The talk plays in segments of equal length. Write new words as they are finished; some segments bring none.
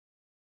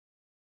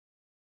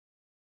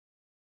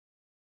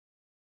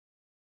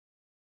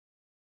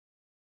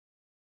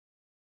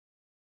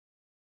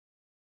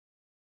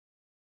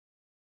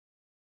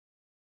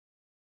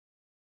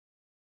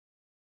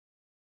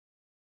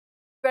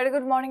Very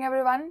good morning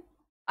everyone.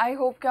 I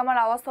hope কি আমার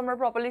আওয়াজ তোমরা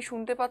প্রপারলি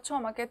শুনতে পাচ্ছ।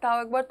 আমাকে তাও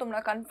একবার তোমরা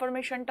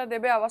কনফার্মেশনটা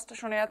দেবে আওয়াজটা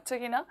শোনা যাচ্ছে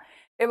কিনা,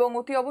 এবং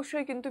অতি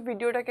অবশ্যই কিন্তু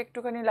ভিডিওটাকে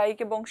একটুখানি লাইক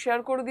এবং শেয়ার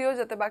করে দিও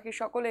যাতে বাকি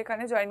সকলে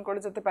এখানে জয়েন করে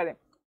যেতে পারে।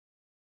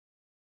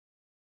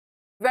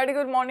 Very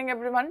good morning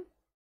everyone.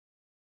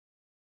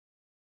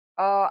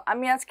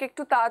 আমি আজকে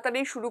একটু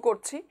তাড়াতাড়ি শুরু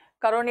করছি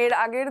কারণ এর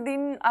আগের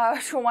দিন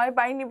সময়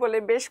পাইনি বলে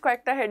বেশ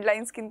কয়েকটা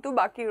হেডলাইন্স কিন্তু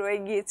বাকি রয়ে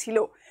গিয়েছিল,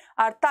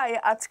 আর তাই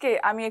আজকে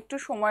আমি একটু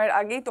সময়ের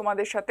আগেই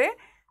তোমাদের সাথে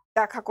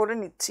দেখা করে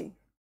নিচ্ছি।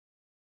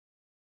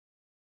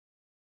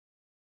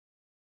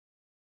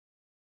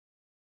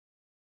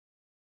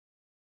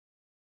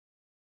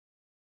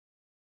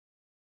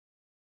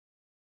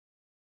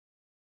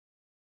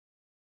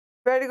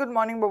 Very good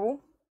morning, Babu.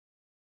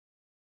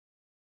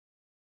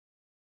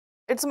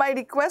 It's my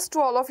request to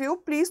all of you,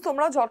 please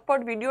তোমরা ঝটপট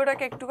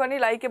ভিডিওটাকে একটুখানি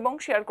লাইক এবং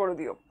শেয়ার করে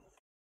দিও।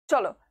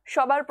 চলো,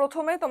 সবার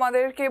প্রথমে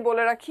তোমাদেরকে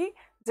বলে রাখি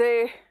যে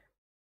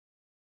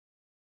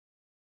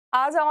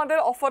আজ আমাদের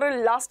অফারের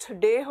লাস্ট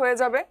ডে হয়ে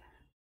যাবে।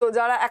 তো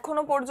যারা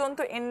এখনো পর্যন্ত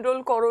এনরোল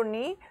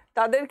করোনি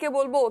তাদেরকে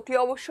বলবো অতি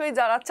অবশ্যই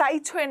যারা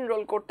চাইছো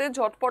এনরোল করতে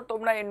ঝটপট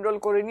তোমরা এনরোল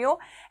করে নিও।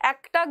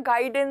 একটা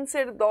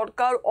গাইডেন্সের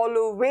দরকার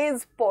অলওয়েজ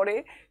পড়ে,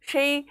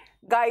 সেই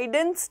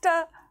গাইডেন্সটা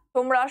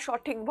তোমরা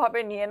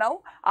সঠিকভাবে নিয়ে নাও।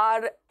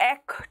 আর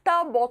একটা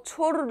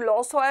বছর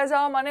লস হয়ে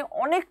যাওয়া মানে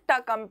অনেকটা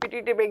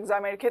কম্পিটিটিভ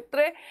এক্সামের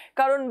ক্ষেত্রে,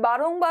 কারণ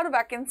বারংবার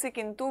ভ্যাকেন্সি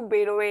কিন্তু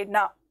বেরোয়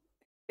না।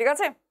 ঠিক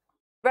আছে,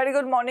 ভেরি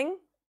গুড মর্নিং।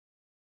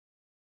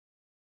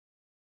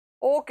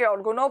 ওকে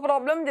অর্ঘ, নো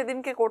প্রবলেম।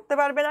 যেদিনকে করতে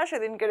পারবে না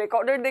সেদিনকে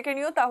রেকর্ডেড দেখে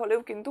নিও, তাহলেও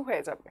কিন্তু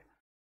হয়ে যাবে।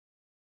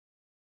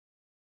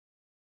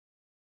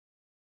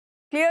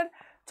 ক্লিয়ার?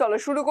 চলো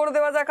শুরু করে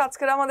দেওয়া যাক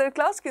আজকের আমাদের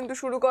ক্লাস। কিন্তু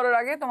শুরু করার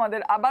আগে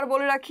তোমাদের আবার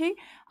বলে রাখি,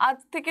 আজ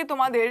থেকে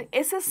তোমাদের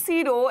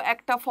এসএসসিরও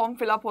একটা ফর্ম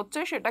ফিল আপ হচ্ছে,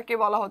 সেটাকে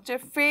বলা হচ্ছে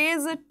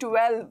ফেজ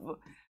 12।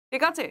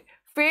 ঠিক আছে,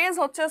 ফেজ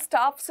হচ্ছে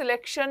স্টাফ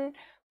সিলেকশন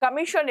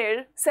কমিশনের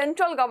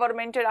সেন্ট্রাল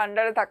গভর্নমেন্টের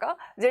আন্ডারে থাকা,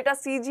 যেটা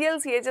সিজিএল,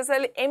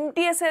 সিএইচএসএল,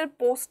 এমটিএস এর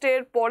পোস্টের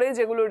পরে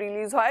যেগুলো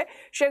রিলিজ হয়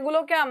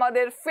সেগুলোকে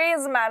আমাদের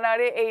ফেজ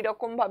ম্যানারে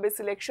এইরকম ভাবে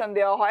সিলেকশন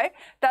দেওয়া হয়।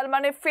 তার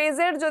মানে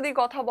ফেজের যদি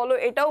কথা বলো,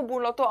 এটাও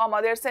মূলত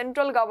আমাদের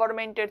সেন্ট্রাল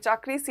গভর্নমেন্টের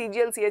চাকরি,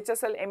 সিজিএল,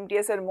 সিএইচএসএল,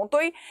 এমটিএস এর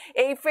মতোই।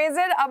 এই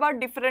ফেজের আবার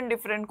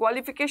ডিফারেন্ট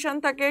কোয়ালিফিকেশন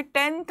থাকে,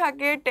 10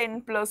 থাকে,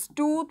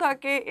 10+2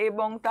 থাকে,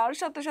 এবং তার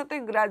সাথে সাথে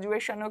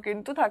গ্র্যাজুয়েশনও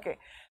কিন্তু থাকে।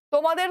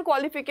 তোমাদের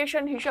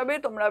কোয়ালিফিকেশন হিসাবে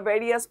তোমরা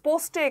ভেরিয়াস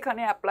পোস্টে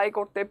এখানে অ্যাপ্লাই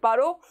করতে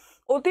পারো।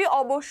 অতি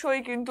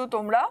অবশ্যই কিন্তু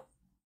তোমরা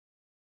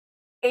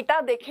এটা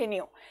দেখে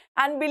নিও।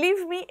 অ্যান্ড বিলিভ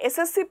মি,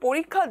 এসএসসি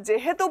পরীক্ষা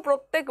যেহেতু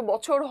প্রত্যেক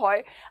বছর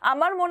হয়,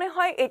 আমার মনে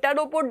হয় এটার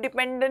ওপর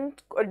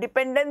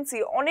ডিপেন্ডেন্সি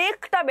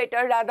অনেকটা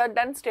বেটার রাদার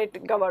দ্যান স্টেট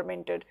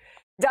গভর্নমেন্টের।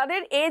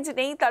 যাদের এজ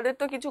নেই তাদের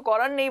তো কিছু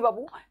করার নেই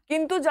বাবু,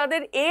 কিন্তু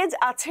যাদের এজ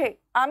আছে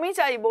আমি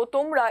চাইবো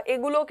তোমরা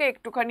এগুলোকে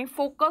একটুখানি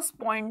ফোকাস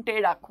পয়েন্টে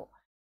রাখো।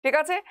 ঠিক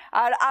আছে,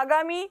 আর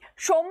আগামী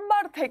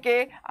সোমবার থেকে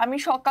আমি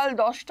সকাল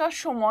 10টার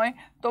সময়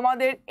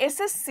তোমাদের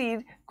এসএসসির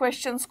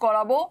কোয়েশ্চেন্স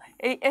করাবো।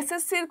 এই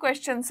এসএসসির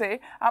কোয়েশ্চেন্সে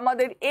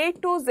আমাদের A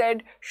to Z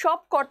সব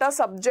কটা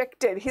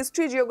সাবজেক্টের,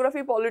 হিস্ট্রি,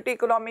 জিওগ্রাফি, পলিটি,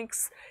 ইকোনমিক্স,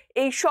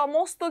 এই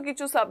সমস্ত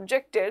কিছু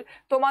সাবজেক্টের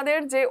তোমাদের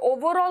যে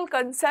ওভারঅল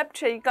কনসেপ্ট,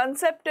 সেই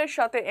কনসেপ্টের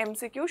সাথে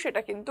এমসিকিউ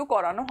সেটা কিন্তু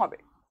করানো হবে।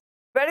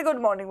 ভেরি গুড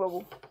মর্নিং বাবু।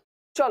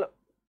 চলো,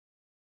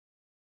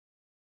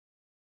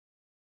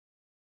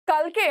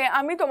 কালকে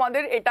আমি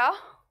তোমাদের এটা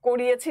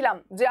করিয়েছিলাম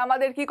যে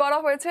আমাদের কি করা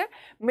হয়েছে,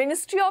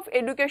 মিনিস্ট্রি অফ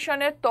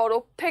এডুকেশনের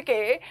তরফ থেকে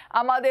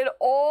আমাদের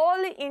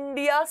all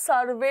India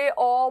survey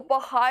of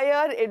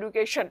higher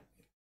education,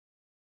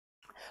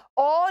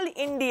 all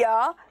India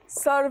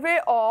survey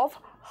of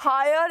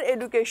higher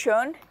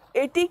education,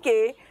 এটিকে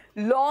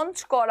লঞ্চ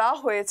করা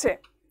হয়েছে।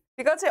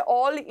 ঠিক আছে,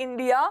 all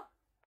India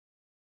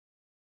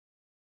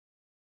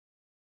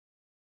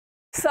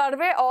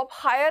survey of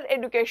higher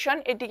education,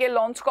 এটিকে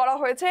লঞ্চ করা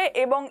হয়েছে।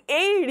 এবং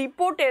এই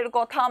রিপোর্টের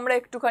কথা আমরা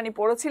একটুখানি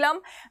পড়েছিলাম,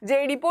 যে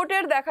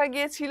রিপোর্টের দেখা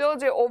গিয়েছিল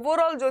যে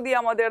ওভারঅল যদি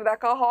আমাদের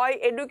দেখা হয়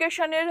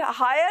এডুকেশনের,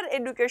 হায়ার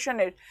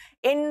এডুকেশনের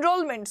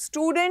এনরোলমেন্ট,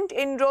 স্টুডেন্ট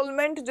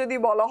এনরোলমেন্ট যদি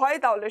বলা হয়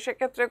তাহলে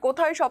সেক্ষেত্রে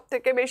কোথায় সব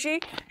থেকে বেশি,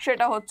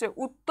 সেটা হচ্ছে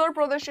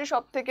উত্তরপ্রদেশে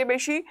সব থেকে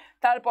বেশি,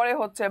 তারপরে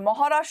হচ্ছে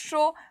মহারাষ্ট্র,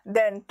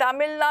 দেন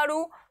তামিলনাড়ু,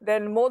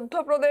 দেন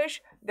মধ্যপ্রদেশ,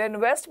 দেন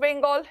ওয়েস্ট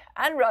বেঙ্গল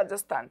অ্যান্ড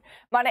রাজস্থান।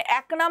 মানে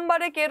 1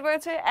 নম্বরে কে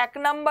রয়েছে? 1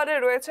 নম্বরে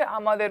রয়েছে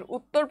আমাদের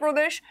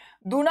উত্তরপ্রদেশ,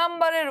 2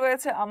 নম্বরে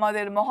রয়েছে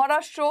আমাদের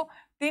মহারাষ্ট্র,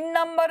 3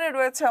 নম্বরে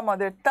রয়েছে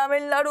আমাদের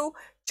তামিলনাড়ু,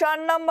 4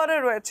 নম্বরে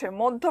রয়েছে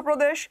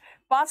মধ্যপ্রদেশ,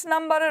 5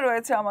 নম্বরে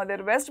রয়েছে আমাদের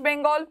ওয়েস্ট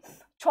বেঙ্গল,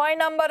 6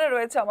 নম্বরে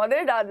রয়েছে আমাদের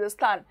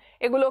রাজস্থান।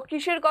 এগুলো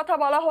কিসের কথা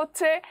বলা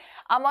হচ্ছে?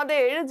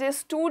 আমাদের যে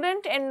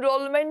স্টুডেন্ট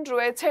এনরোলমেন্ট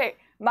রয়েছে,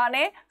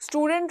 মানে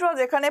স্টুডেন্টরা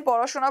যেখানে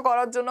পড়াশোনা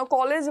করার জন্য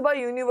কলেজ বা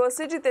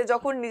ইউনিভার্সিটিতে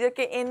যখন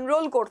নিজেকে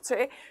এনরোল করছে,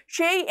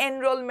 সেই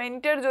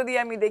এনরোলমেন্টের যদি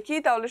আমি দেখি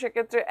তাহলে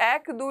সেক্ষেত্রে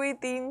 1, 2,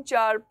 3,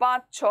 4,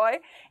 5, 6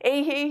 এই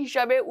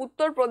হিসাবে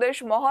উত্তরপ্রদেশ,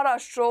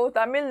 মহারাষ্ট্র,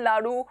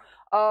 তামিলনাড়ু,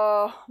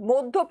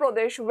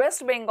 মধ্যপ্রদেশ,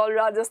 ওয়েস্ট বেঙ্গল,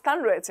 রাজস্থান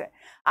রয়েছে।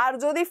 আর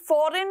যদি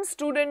ফরেন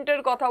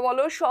স্টুডেন্টের কথা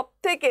বলো, সব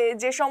থেকে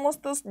যে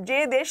সমস্ত, যে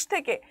দেশ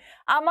থেকে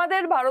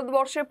আমাদের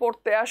ভারতবর্ষে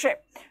পড়তে আসে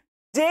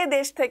যে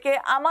দেশ থেকে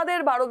আমাদের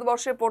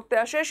ভারতবর্ষে পড়তে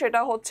আসে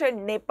সেটা হচ্ছে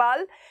নেপাল,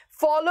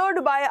 ফলোড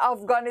বাই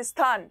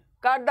আফগানিস্তান।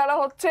 কার দ্বারা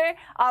হচ্ছে?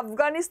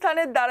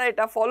 আফগানিস্তানের দ্বারা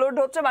এটা ফলোড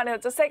হচ্ছে, মানে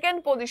হচ্ছে সেকেন্ড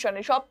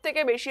পজিশনে সব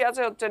থেকে বেশি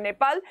আছে হচ্ছে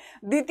নেপাল,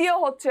 দ্বিতীয়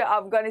হচ্ছে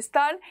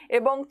আফগানিস্তান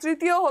এবং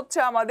তৃতীয় হচ্ছে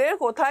আমাদের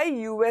কোথায়?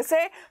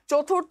 ইউএসএ,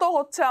 চতুর্থ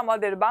হচ্ছে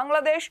আমাদের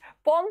বাংলাদেশ,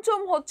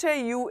 পঞ্চম হচ্ছে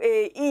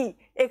ইউএই।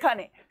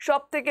 এখানে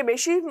সব থেকে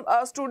বেশি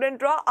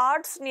স্টুডেন্টরা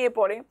আর্টস নিয়ে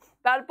পড়ে,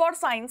 তারপর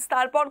সায়েন্স,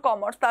 তারপর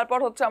কমার্স, তারপর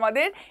হচ্ছে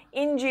আমাদের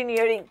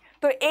ইঞ্জিনিয়ারিং।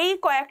 তো এই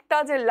কয়েকটা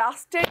যে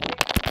লাস্টের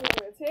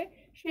রয়েছে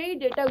সেই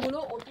ডেটাগুলো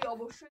অতি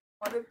অবশ্যই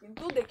আমাদের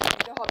কিন্তু দেখে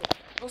নিতে হবে,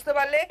 বুঝতে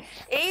পারলে?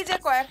 এই যে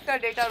কয়েকটা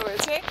ডেটা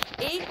রয়েছে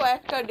এই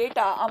কয়েকটা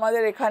ডেটা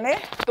আমাদের এখানে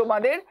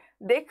তোমাদের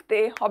দেখতে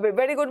হবে।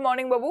 Very good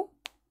morning Babu.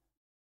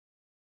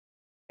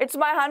 It's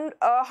my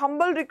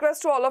humble request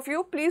to all of you,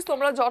 please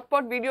তোমরা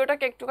ঝটপট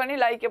ভিডিওটাকে একটুখানি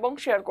লাইক এবং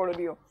শেয়ার করে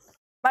দিও।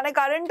 মানে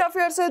কারেন্ট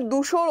অ্যাফেয়ার্সের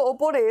 200-র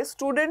ওপরে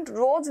স্টুডেন্ট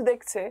রোজ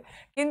দেখছে,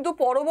 কিন্তু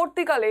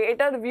পরবর্তীকালে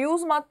এটার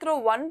ভিউজ মাত্র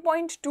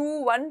 1.2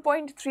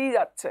 1.3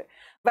 যাচ্ছে।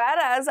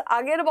 whereas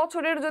আগের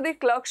বছরের যদি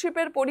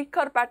ক্লার্কশিপের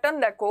পরীক্ষার প্যাটার্ন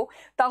দেখো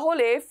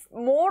তাহলে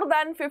মোর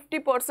দ্যান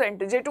 50%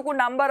 যেটুকু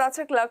নাম্বার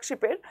আছে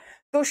ক্লার্কশিপের,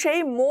 তো সেই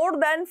মোর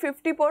দ্যান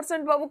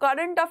 50% বাবু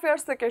কারেন্ট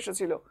অ্যাফেয়ার্স থেকে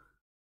এসেছিল।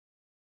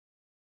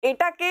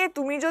 এটাকে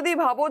তুমি যদি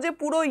ভাবো যে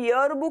পুরো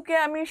ইয়ার বুকে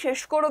আমি শেষ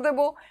করে দেব,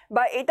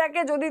 বা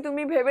এটাকে যদি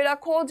তুমি ভেবে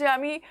রাখো যে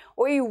আমি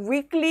ওই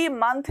উইকলি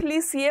মান্থলি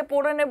সিএ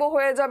পড়ে নেব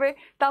হয়ে যাবে,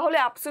 তাহলে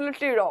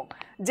অ্যাবসলিউটলি রং।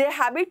 যে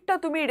হ্যাবিটটা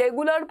তুমি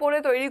রেগুলার পড়ে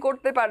তৈরি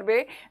করতে পারবে,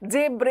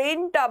 যে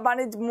ব্রেনটা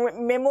মানে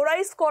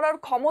মেমোরাইজ করার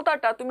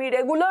ক্ষমতাটা তুমি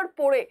রেগুলার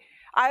পড়ে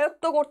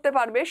আয়ত্ত করতে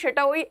পারবে,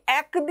 সেটা ওই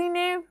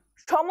একদিনে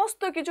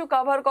সমস্ত কিছু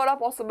কভার করা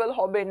পসিবল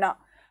হবে না।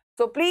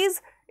 সো প্লিজ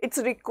ইটস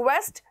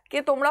রিকোয়েস্ট কে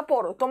তোমরা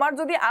পড়ো। তোমার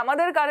যদি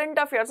আমাদের কারেন্ট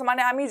অ্যাফেয়ার্স,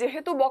 মানে আমি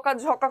যেহেতু বকা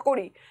ঝকা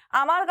করি,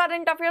 আমার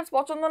কারেন্ট অ্যাফেয়ার্স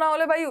পছন্দ না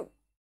হলে ভাই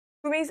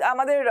তুমি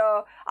আমাদের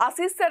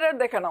আশিস স্যারের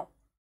দেখে নাও,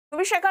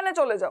 তুমি সেখানে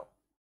চলে যাও,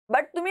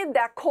 বাট তুমি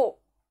দেখো।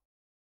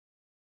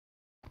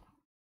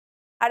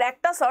 আর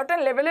একটা সার্টেন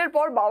লেভেলের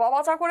পর বাবা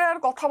বাঁচা করে আর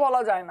কথা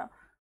বলা যায় না।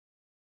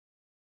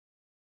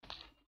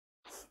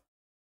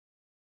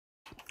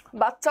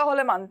 বাচ্চা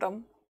হলে মানতাম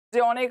যে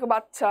অনেক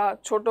বাচ্চা,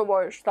 ছোট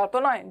বয়স, তা তো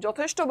নয়,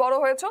 যথেষ্ট বড়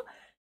হয়েছ।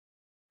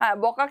 হ্যাঁ,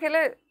 বকা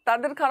খেলে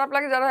তাদের খারাপ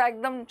লাগে যারা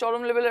একদম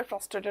চরম লেভেলের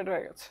ফ্রাস্ট্রেটেড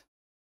হয়ে গেছে।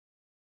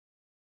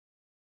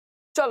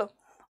 চলো,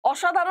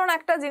 অসাধারণ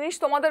একটা জিনিস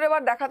তোমাদের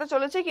এবার দেখাতে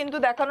চলেছি, কিন্তু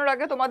দেখানোর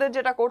আগে তোমাদের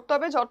যেটা করতে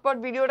হবে, ঝটপট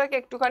ভিডিওটাকে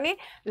একটুখানি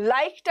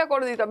লাইকটা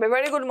করে দিতে হবে।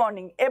 Very good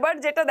morning. এবার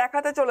যেটা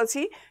দেখাতে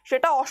চলেছি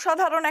সেটা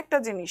অসাধারণ একটা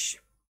জিনিস,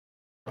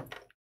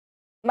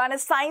 মানে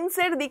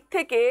সায়েন্সের দিক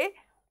থেকে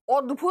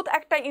অদ্ভুত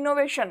একটা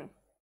ইনোভেশন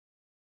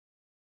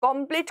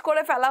কমপ্লিট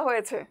করে ফেলা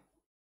হয়েছে।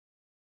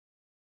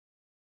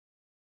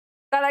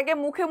 তার আগে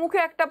মুখে মুখে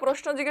একটা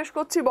প্রশ্ন জিজ্ঞেস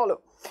করছি, বলো।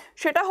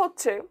 সেটা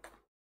হচ্ছে,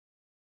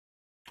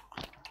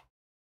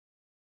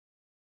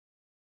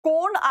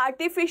 কোন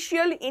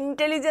আর্টিফিশিয়াল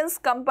ইন্টেলিজেন্স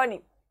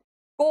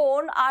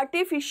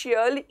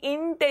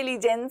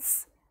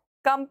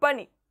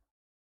কোম্পানি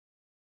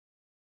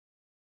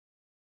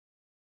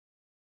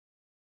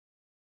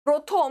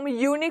প্রথম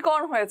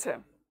ইউনিকর্ন হয়েছে?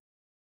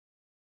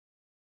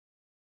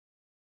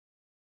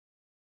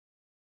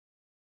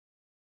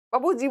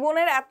 বাবু,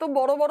 জীবনের এত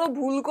বড় বড়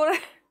ভুল করে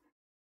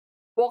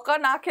বকা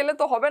না খেলে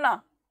তো হবে না,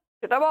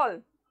 সেটা বল।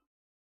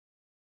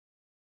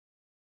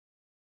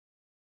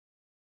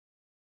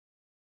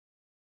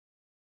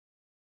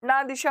 না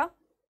দিশা,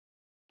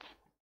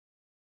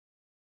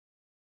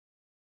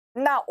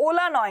 না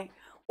ওলা নয়,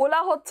 ওলা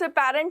হচ্ছে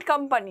প্যারেন্ট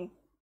কোম্পানি।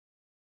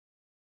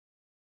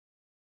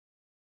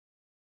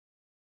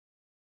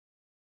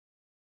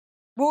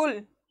 ভুল।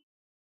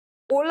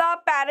 OLA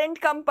parent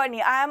company.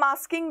 I am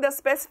asking the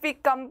specific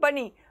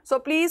company, so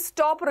please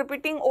stop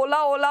repeating ola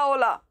ola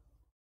ola.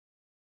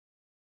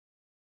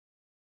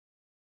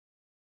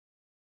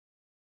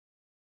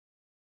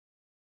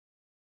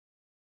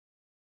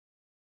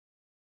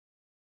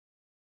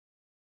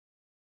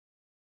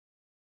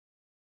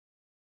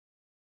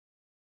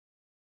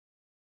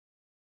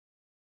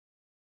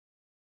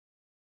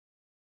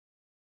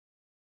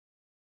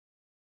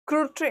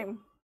 কৃত্রিম।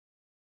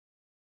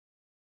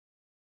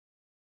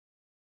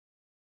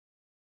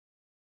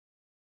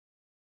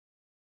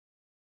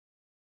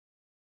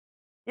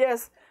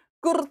 ইয়েস,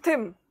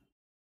 কৃত্রিম।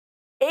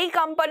 এই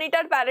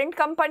কোম্পানিটার প্যারেন্ট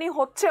কোম্পানি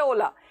হচ্ছে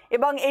ওলা,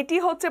 এবং এটি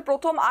হচ্ছে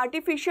প্রথম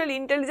আর্টিফিশিয়াল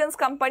ইন্টেলিজেন্স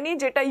কোম্পানি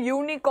যেটা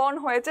ইউনিকর্ন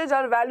হয়েছে,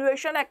 যার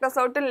ভ্যালুয়েশন একটা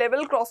সার্টেন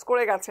লেভেল ক্রস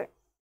করে গেছে।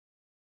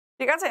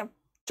 ঠিক আছে,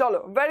 চলো,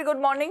 ভেরি গুড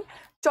মর্নিং।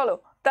 চলো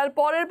তার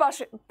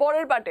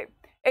পরের পার্টে,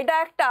 এটা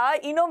একটা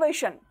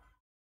ইনোভেশন।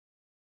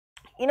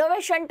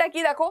 ইনোভেশনটা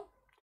কি দেখো,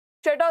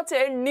 সেটা হচ্ছে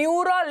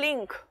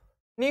নিউরোলিঙ্ক।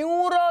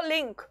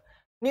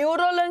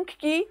 নিউরোলিঙ্ক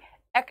কি?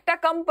 একটা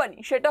কোম্পানি,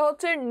 সেটা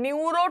হচ্ছে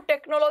নিউরো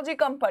টেকনোলজি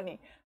কোম্পানি।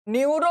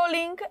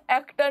 নিউরোলিঙ্ক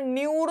একটা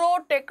নিউরো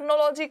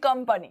টেকনোলজি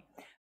কোম্পানি,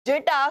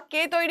 যেটা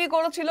কে তৈরি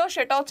করেছিল?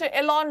 সেটা হচ্ছে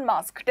এলন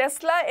মাস্ক।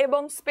 টেসলা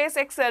এবং স্পেস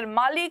এক্স এর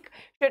মালিক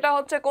সেটা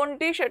হচ্ছে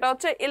কোনটি? সেটা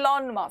হচ্ছে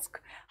Elon Musk.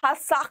 Has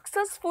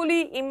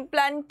successfully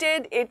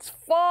implanted its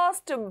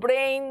first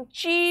brain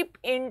chip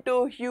into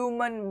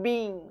human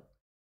being.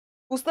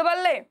 বুঝতে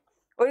পারলে?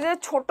 ওই যে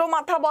ছোট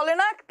মাথা বলে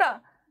না একটা,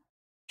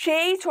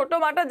 সেই ছোট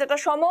মাথা যেটা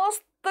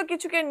সমস্ত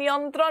কিছুকে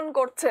নিয়ন্ত্রণ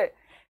করছে,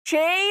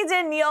 সেই যে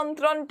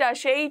নিয়ন্ত্রণটা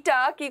সেইটা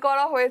কি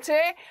করা হয়েছে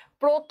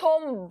প্রথম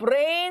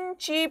ব্রেন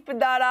চিপ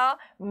দ্বারা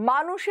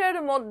মানুষের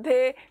মধ্যে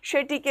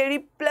সেটিকে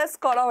রিপ্লেস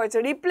করা হয়েছে।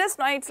 রিপ্লেস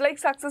নয়, ইটস লাইক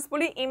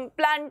সাকসেসফুলি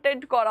ইমপ্ল্যান্টেড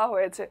করা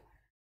হয়েছে,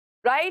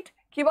 রাইট?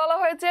 কি বলা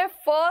হয়েছে?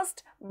 First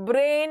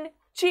brain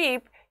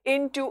chip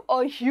into a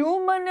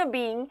human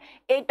being,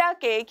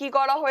 এটাকে কি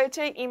করা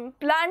হয়েছে?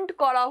 ইমপ্ল্যান্ট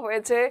করা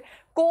হয়েছে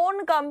কোন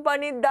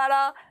কোম্পানির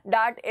দ্বারা?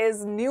 That is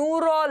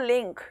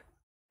Neuralink,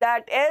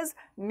 that is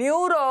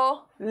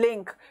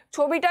Neuralink.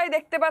 ছবিটাই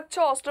দেখতে পাচ্ছ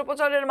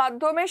অস্ত্রোপচারের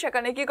মাধ্যমে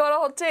সেখানে কি করা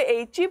হচ্ছে?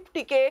 এই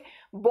চিপটিকে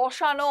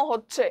বসানো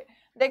হচ্ছে,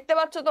 দেখতে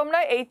পাচ্ছ তোমরা,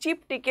 এই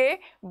চিপটিকে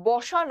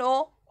বসানো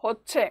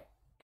হচ্ছে।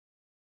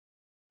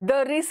 The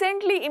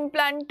recently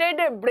implanted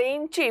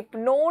brain chip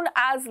known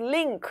as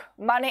link,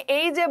 মানে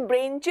এই যে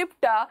ব্রেন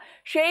চিপটা,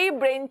 সেই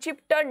ব্রেন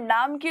চিপটার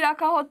নাম কি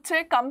রাখা হচ্ছে?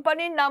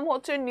 কোম্পানির নাম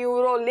হচ্ছে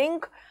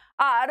নিউরোলিঙ্ক,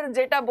 আর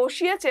যেটা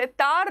বসিয়েছে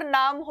তার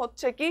নাম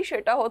হচ্ছে কি?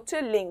 সেটা হচ্ছে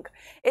link.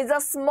 is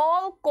a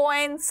small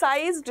coin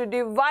sized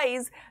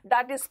device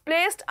that is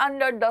placed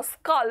under the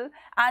skull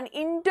and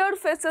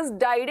interfaces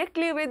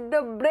directly with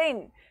the brain,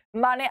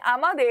 মানে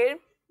আমাদের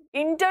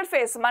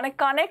ইন্টারফেস মানে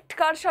কানেক্ট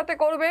কার সাথে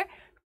করবে?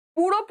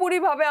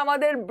 পুরোপুরিভাবে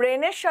আমাদের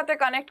ব্রেনের সাথে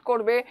কানেক্ট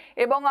করবে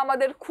এবং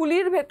আমাদের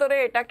খুলির ভেতরে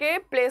এটাকে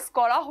প্লেস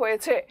করা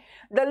হয়েছে।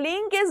 The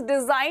link is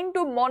design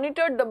two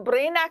monitor the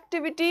brain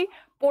activity,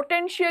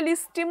 potentially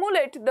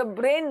stimulate the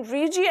brain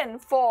region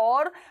for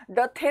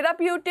the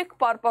therapeutic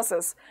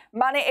purposes,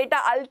 মানে এটা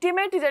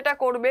আলটিমেট যেটা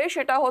করবে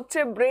সেটা হচ্ছে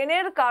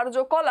ব্রেনের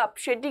কার্যকলাপ,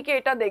 সেটিকে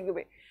এটা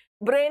দেখবে।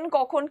 ব্রেন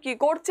কখন কি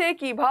করছে,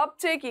 কি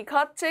ভাবছে, কি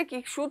খাচ্ছে, কি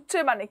শুচ্ছে,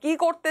 মানে কি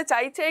করতে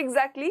চাইছে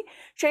এক্স্যাক্টলি,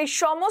 সেই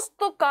সমস্ত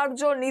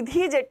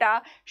কার্যনিধি যেটা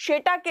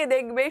সেটাকে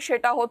দেখবে,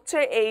 সেটা হচ্ছে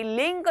এই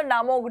লিঙ্ক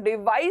নামক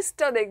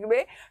ডিভাইসটা দেখবে।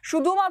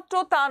 শুধুমাত্র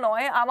তা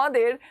নয়,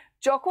 আমাদের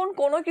যখন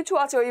কোনো কিছু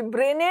আছে ওই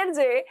ব্রেনের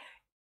যে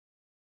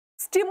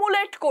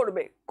স্টিমুলেট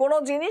করবে কোনো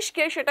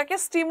জিনিসকে, সেটাকে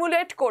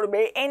স্টিমুলেট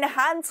করবে,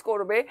 এনহ্যান্স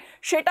করবে,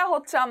 সেটা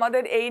হচ্ছে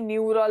আমাদের এই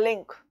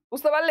নিউরোলিঙ্ক।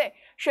 বুঝতে পারলে?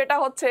 সেটা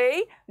হচ্ছে এই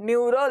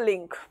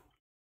নিউরোলিঙ্ক।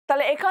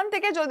 তাহলে এখান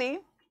থেকে যদি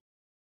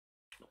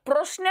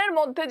প্রশ্নের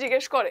মধ্যে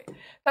জিজ্ঞেস করে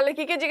তাহলে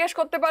কি কি জিজ্ঞেস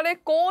করতে পারে?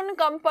 কোন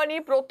কোম্পানি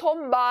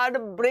প্রথমবার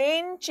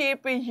ব্রেন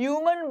চিপ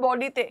হিউম্যান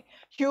বডিতে,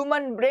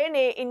 হিউম্যান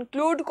ব্রেনে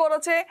ইনক্লুড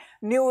করেছে?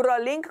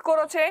 নিউরোলিঙ্ক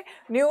করেছে।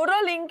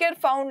 নিউরোলিঙ্কের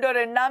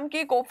ফাউন্ডারের নাম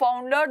কি?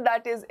 Co-founder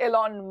that is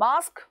Elon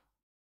Musk,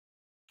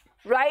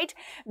 right?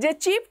 যে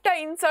চিপটা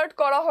ইনসার্ট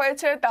করা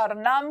হয়েছে তার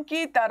নাম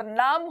কি? তার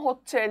নাম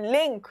হচ্ছে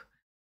লিঙ্ক,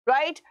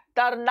 রাইট?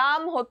 তার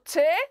নাম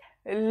হচ্ছে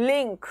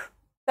লিঙ্ক।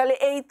 তাহলে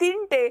এই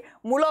তিনটে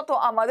মূলত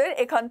আমাদের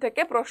এখান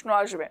থেকে প্রশ্ন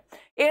আসবে।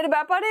 এর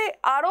ব্যাপারে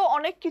আরো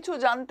অনেক কিছু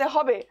জানতে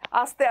হবে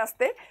আস্তে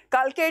আস্তে।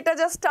 কালকে এটা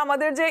জাস্ট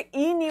আমাদের যে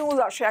ই নিউজ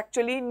আসে,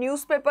 অ্যাকচুয়ালি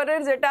নিউজ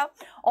পেপারের যেটা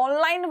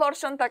অনলাইন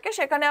ভার্সন থাকে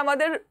সেখানে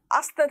আমাদের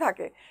আসতে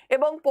থাকে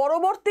এবং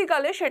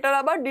পরবর্তীকালে সেটার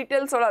আবার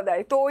ডিটেলস ওরা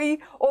দেয়। তো ওই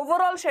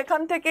ওভারঅল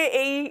সেখান থেকে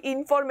এই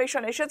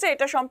ইনফরমেশন এসেছে,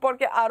 এটা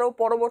সম্পর্কে আরো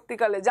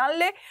পরবর্তীকালে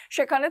জানলে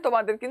সেখানে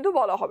তোমাদের কিন্তু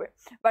বলা হবে।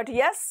 বাট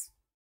ইয়েস,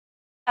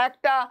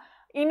 একটা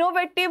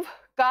ইনোভেটিভ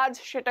কাজ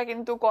সেটা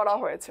কিন্তু করা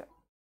হয়েছে।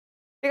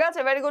 ঠিক আছে,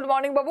 ভেরি গুড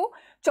মর্নিং বাবু।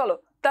 চলো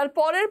তার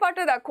পরের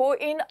পার্টে দেখো,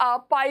 in a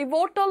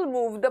pivotal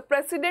move the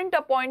president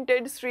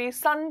appointed Shri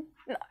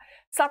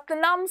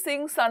Satnam Singh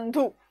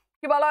Sandhu.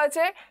 কি বলা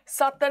হয়েছে?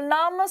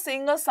 সতনাম সিং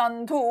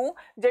সান্ধু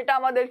যেটা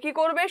আমাদের কি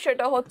করবে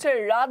সেটা হচ্ছে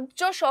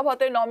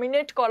রাজ্যসভাতে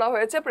নমিনেট করা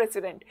হয়েছে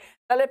প্রেসিডেন্ট।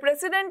 তাহলে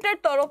প্রেসিডেন্টের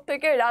তরফ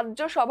থেকে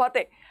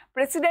রাজ্যসভাতে,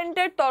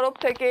 প্রেসিডেন্টের তরফ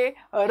থেকে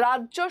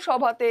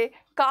রাজ্যসভাতে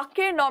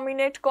কাকে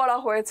নমিনেট করা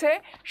হয়েছে?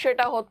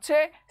 সেটা হচ্ছে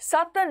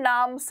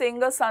সতনাম সিং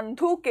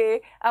সান্ধুকে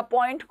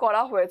অ্যাপয়েন্ট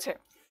করা হয়েছে।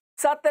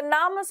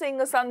 সতনাম সিং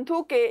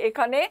সান্ধুকে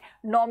এখানে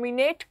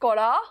নমিনেট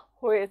করা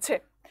হয়েছে।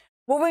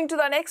 Moving to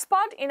the next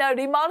part, in a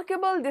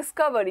remarkable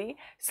discovery,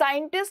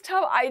 scientists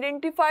have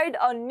identified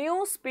a new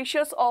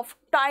species of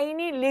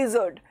tiny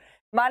lizard,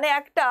 মানে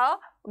একটা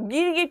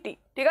গিরগিটি,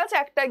 ঠিক আছে,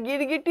 একটা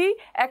গিরগিটি,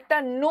 একটা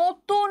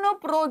নতুন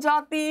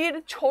প্রজাতির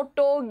ছোট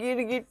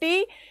গিরগিটি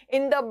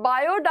in the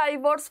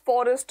biodiverse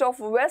forest of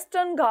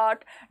Western Ghat,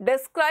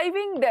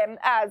 describing them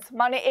as,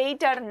 মানে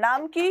এইটার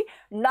নাম কি?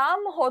 নাম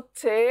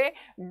হচ্ছে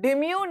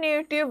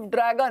diminutive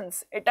dragons।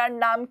 এটার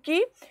নাম কি?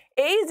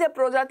 এই যে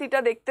প্রজাতিটা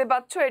দেখতে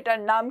পাচ্ছ এটার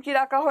নাম কি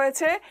রাখা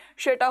হয়েছে?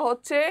 সেটা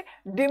হচ্ছে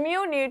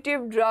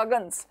diminutive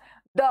dragons।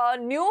 The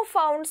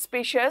newfound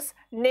species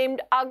named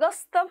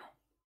Agasta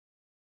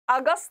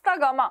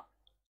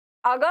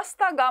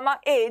gamma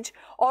age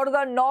or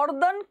the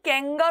northern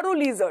kangaroo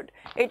lizard,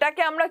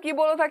 এটাকে আমরা কি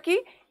বলে থাকি?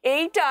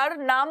 এইটার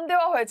নাম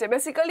দেওয়া হয়েছে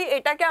বেসিক্যালি,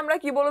 এটাকে আমরা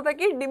কি বলে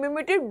থাকি?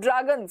 diminutive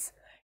dragons।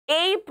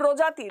 এই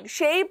প্রজাতির,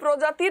 সেই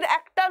প্রজাতির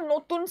একটা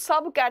নতুন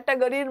সাব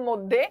ক্যাটাগরির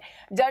মধ্যে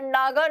যার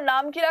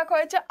নাম কি রাখা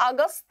হয়েছে?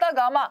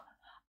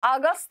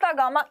 আগাস্তা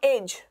গামা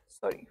এজ,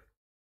 সরি,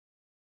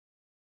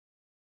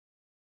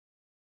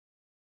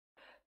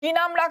 কি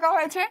নাম রাখা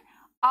হয়েছে?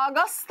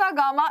 আগাস্তা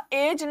গামা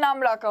এজ নাম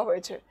রাখা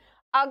হয়েছে।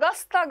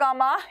 আগাস্তা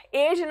গামা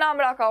এজ নাম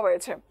রাখা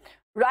হয়েছে,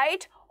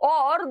 right?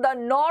 Or the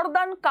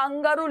Northern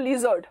কাঙ্গারু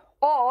Lizaad,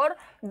 or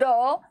the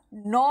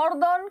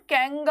northern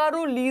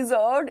kangaroo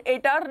lizard,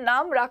 এটার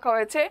নাম রাখা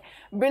হয়েছে,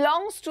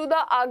 belongs to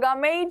the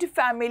agamid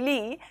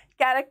family,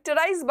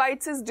 characterized by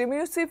its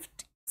diminutive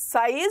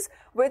size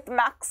with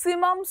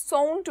maximum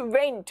sound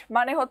vent,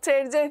 মানে হচ্ছে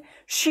এর যে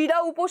শিরা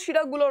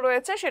উপশিরাগুলো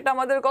রয়েছে সেটা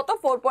আমাদের কত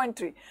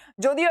 4.3।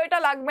 যদিও এটা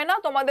লাগবে না,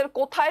 তোমাদের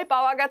কোথায়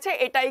পাওয়া গেছে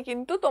এটাই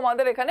কিন্তু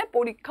তোমাদের এখানে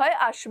পরীক্ষায়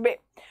আসবে।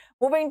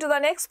 Moving to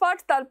the next part,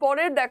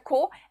 তারপরে দেখো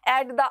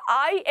at the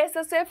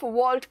ISSF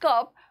World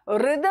Cup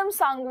Rhythm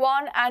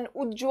Sangwan and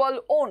Ujjwal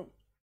won,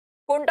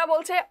 কোনটা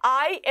বলছে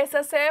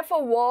ISSF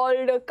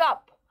World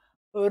Cup,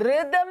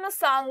 Rhythm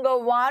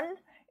Sangwan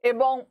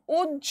এবং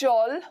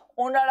উজ্জ্বল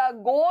ওনারা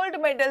গোল্ড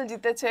মেডেল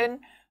জিতেছেন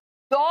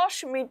 10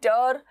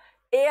 মিটার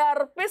এয়ার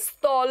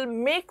পিস্তল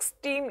মিক্স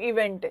টিম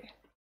ইভেন্টে,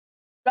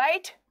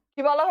 রাইট?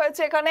 কি বলা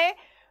হয়েছে এখানে?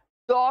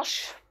 10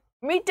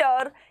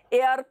 মিটার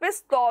এয়ার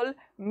পিস্তল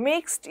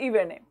মিক্সড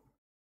ইভেন্টে।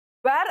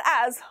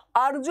 whereas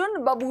Arjun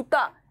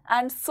Babuta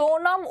and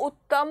Sonam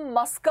Uttam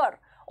Maskar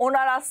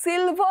ওনারা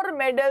সিলভার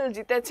মেডেল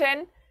জিতেছেন।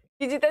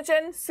 কি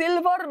জিতেছেন?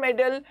 Silver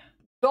medal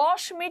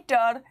 10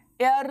 metre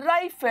air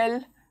rifle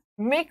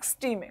mix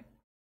টিমে।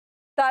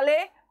 তাহলে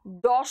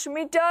 10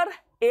 মিটার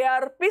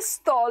এয়ার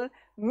পিস্তল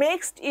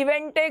মিক্সড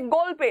ইভেন্টে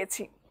গোল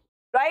পেয়েছি,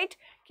 রাইট?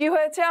 কি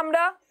হয়েছে?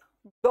 আমরা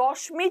 10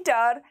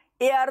 মিটার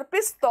এয়ার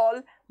পিস্তল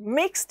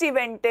মিক্সড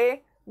ইভেন্টে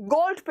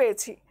গোল্ড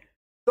পেয়েছি।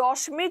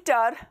 10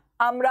 মিটার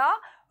আমরা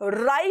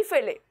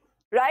রাইফেলে,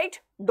 right,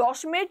 10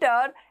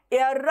 metre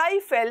air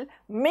rifle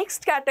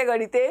mixed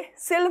ক্যাটাগরিতে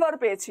সিলভার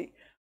পেয়েছি।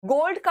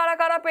 গোল্ড কারা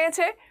কারা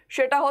পেয়েছে?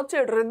 সেটা হচ্ছে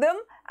rhythm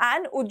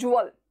and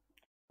Ujjwal,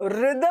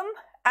 rhythm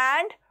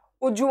and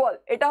উজ্জ্বল,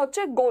 এটা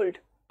হচ্ছে গোল্ড,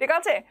 ঠিক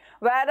আছে?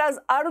 whereas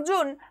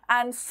অর্জুন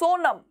অ্যান্ড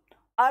সোনাম,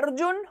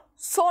 অর্জুন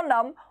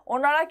সোনাম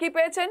ওনারা কি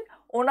পেয়েছেন?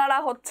 ওনারা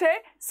হচ্ছে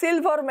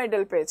সিলভার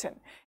মেডেল পেয়েছেন।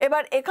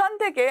 এবার এখান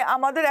থেকে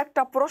আমাদের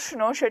একটা প্রশ্ন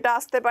সেটা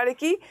আসতে পারে,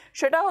 কি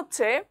সেটা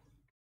হচ্ছে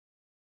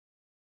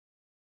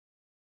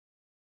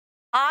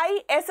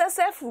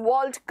ISSF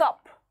ওয়ার্ল্ড কাপ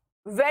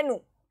ভেন্যু,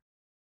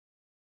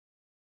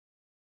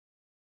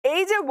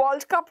 এই যে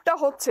ওয়ার্ল্ড কাপটা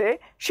হচ্ছে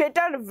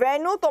সেটার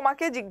ভেন্যু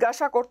তোমাকে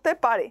জিজ্ঞাসা করতে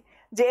পারে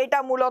যে এটা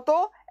মূলত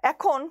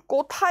এখন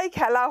কোথায়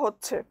খেলা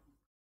হচ্ছে।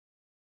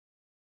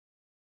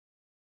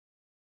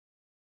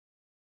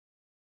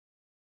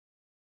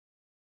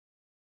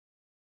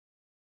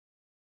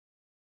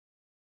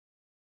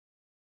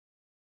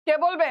 কে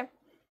বলবে?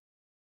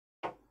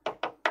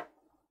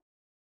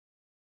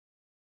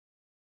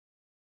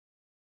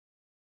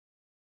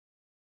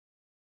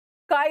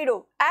 কায়রো,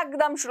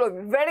 একদম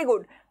সুরভি, ভেরি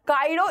গুড।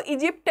 কায়রো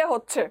ইজিপ্টে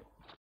হচ্ছে।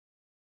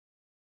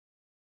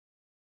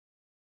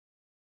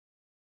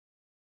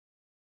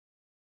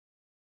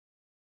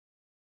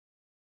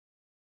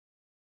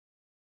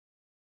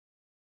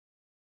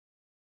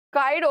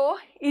 কায়রো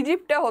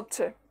ইজিপ্টে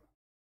হচ্ছে।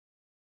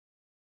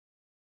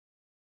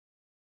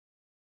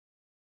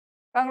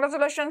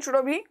 কংগ্রাচুলেশন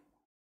সুরভি।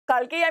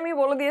 কালকেই আমি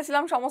বলে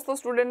দিয়েছিলাম সমস্ত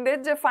স্টুডেন্টদের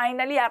যে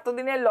ফাইনালি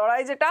এতদিনের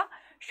লড়াই যেটা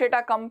সেটা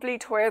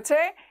কমপ্লিট হয়েছে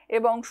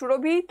এবং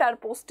সুরভি তার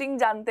পোস্টিং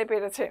জানতে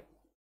পেরেছে,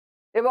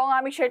 এবং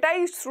আমি সেটাই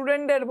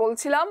স্টুডেন্টদের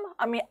বলছিলাম।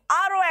 আমি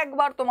আরও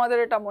একবার তোমাদের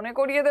এটা মনে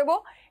করিয়ে দেব,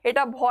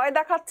 এটা ভয়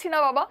দেখাচ্ছি না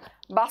বাবা,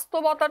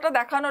 বাস্তবতাটা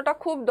দেখানোটা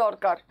খুব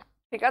দরকার,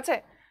 ঠিক আছে?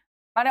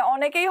 মানে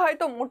অনেকেই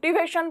হয়তো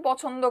মোটিভেশন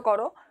পছন্দ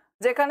করো,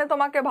 যেখানে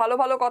তোমাকে ভালো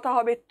ভালো কথা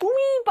হবে,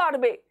 তুমিই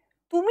পারবে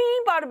তুমিই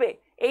পারবে,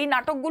 এই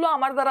নাটকগুলো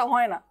আমার দ্বারা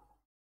হয় না।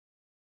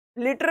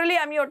 লিটারালি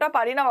আমি ওটা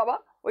পারি না বাবা।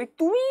 ওই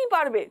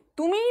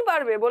তুমিই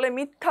পারবে বলে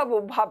মিথ্যা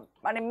ভাব,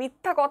 মানে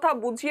মিথ্যা কথা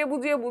বুঝিয়ে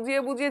বুঝিয়ে বুঝিয়ে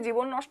বুঝিয়ে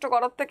জীবন নষ্ট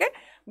করার থেকে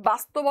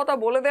বাস্তবতা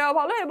বলে দেওয়া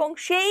ভালো, এবং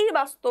সেই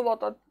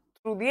বাস্তবতা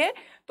থ্রু দিয়ে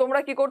তোমরা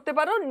কি করতে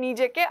পারো,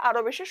 নিজেকে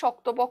আরো বেশি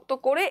শক্তপোক্ত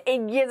করে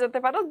এগিয়ে যেতে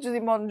পারো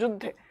জীবন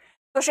যুদ্ধে।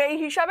 তো সেই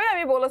হিসাবে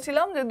আমি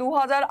বলেছিলাম যে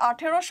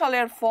 2018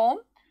 সালের ফর্ম,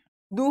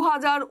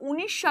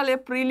 2019 সালে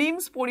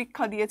প্রিলিমস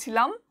পরীক্ষা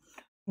দিয়েছিলাম,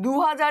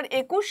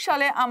 2021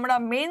 সালে আমরা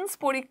মেন্স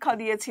পরীক্ষা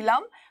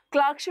দিয়েছিলাম,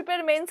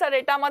 ক্লার্কশিপের মেন্স, আর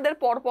এটা আমাদের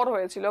পরপর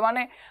হয়েছিল।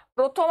 মানে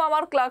প্রথম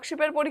আমার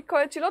ক্লার্কশিপের পরীক্ষা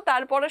হয়েছিল,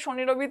 তারপরে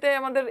শনি রবিতে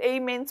আমাদের এই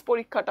মেন্স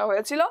পরীক্ষাটা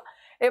হয়েছিল,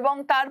 এবং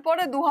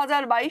তারপরে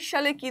 2022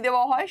 সালে কি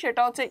দেওয়া হয়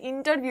সেটা হচ্ছে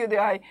ইন্টারভিউ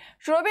দেওয়া হয়।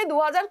 সুরভি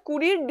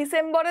 2020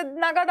 ডিসেম্বরের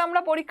নাগাদ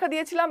আমরা পরীক্ষা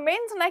দিয়েছিলাম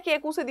মেন্স, নাকি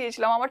 21-এ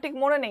দিয়েছিলাম আমার ঠিক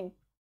মনে নেই।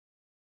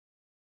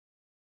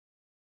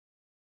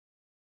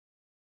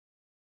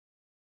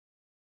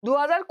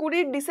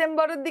 2020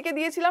 ডিসেম্বরের দিকে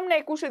দিয়েছিলাম না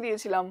 21-এ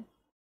দিয়েছিলাম?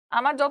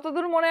 আমার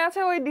যতদূর মনে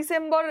আছে ওই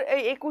ডিসেম্বর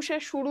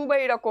 21-এর শুরু বা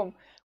এরকম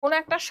কোনো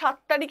একটা 7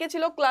 তারিখে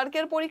ছিল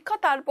ক্লার্কের পরীক্ষা,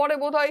 তারপরে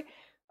বোধহয়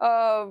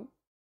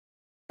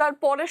তার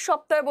পরের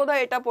সপ্তাহে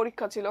বোধহয় এটা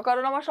পরীক্ষা ছিল,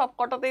 কারণ আমার সব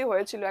কটাতেই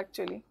হয়েছিল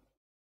অ্যাকচুয়ালি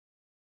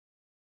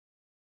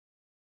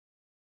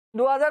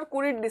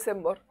 2020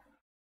 ডিসেম্বর,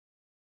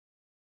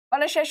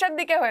 মানে শেষের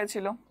দিকে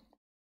হয়েছিল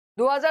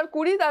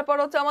 2020। তারপর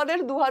হচ্ছে আমাদের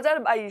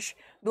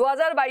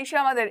 2022-এ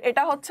আমাদের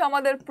এটা হচ্ছে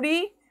আমাদের প্রি,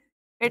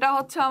 এটা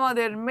হচ্ছে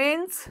আমাদের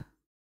মেন্স,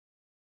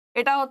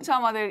 এটা হচ্ছে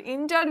আমাদের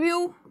interview.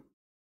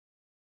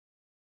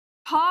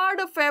 3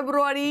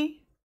 February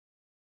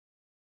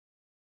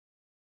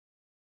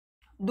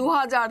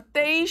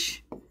 2023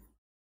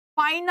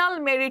 final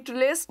merit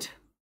list,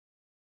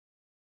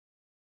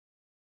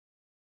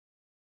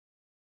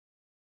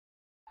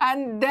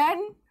 and then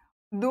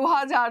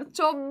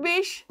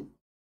 2024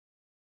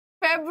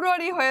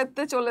 ফেব্রুয়ারি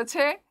হতে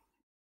চলেছে,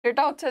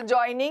 সেটা হচ্ছে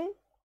জয়নিং।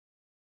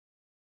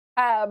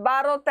 হ্যাঁ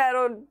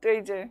 12-13 এই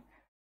যে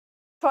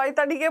 6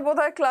 তারিখে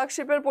বোধহয়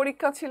ক্লার্কশিপের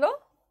পরীক্ষা ছিল,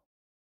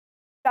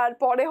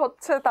 তারপরে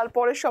হচ্ছে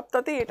তারপরের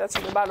সপ্তাহতেই এটা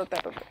ছিল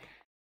 12-13-তে।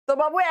 তো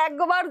বাবু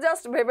একবার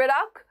জাস্ট ভেবে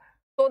রাখ,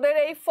 তোদের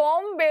এই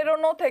ফর্ম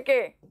বেরোনো থেকে,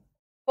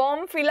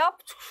 ফর্ম ফিল আপ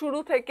শুরু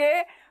থেকে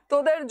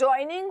তোদের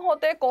জয়নিং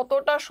হতে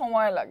কতটা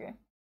সময় লাগে,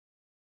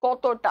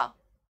 কতটা,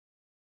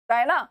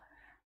 তাই না?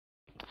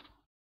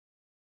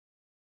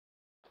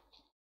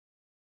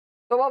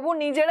 তো বাবু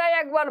নিজেরাই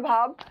একবার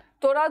ভাব,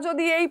 তোরা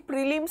যদি এই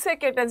প্রিলিমসে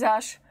কেটে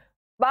যাস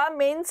বা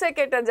মেইনসে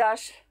কেটে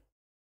যাস,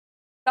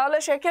 তাহলে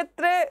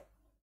সেক্ষেত্রে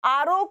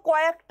আরো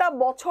কয়েকটা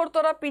বছর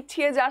তোরা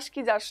পিছিয়ে যাস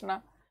কি যাস না?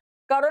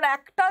 কারণ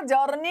একটা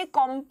জার্নি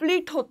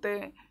কমপ্লিট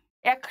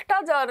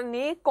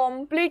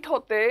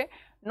হতে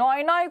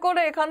 9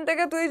 করে এখান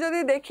থেকে তুই যদি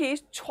দেখিস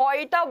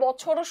 6টা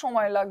বছর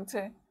সময়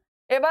লাগছে।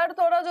 এবার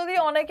তোরা যদি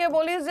অনেকে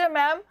বলিস যে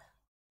ম্যাম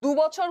 2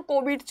 বছর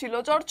কোভিড ছিল,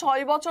 চল 6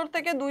 বছর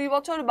থেকে 2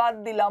 বছর বাদ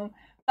দিলাম,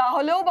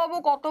 তাহলেও বাবু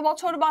কত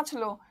বছর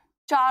বাঁচলো?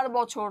 4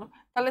 বছর।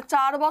 তাহলে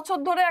 4 বছর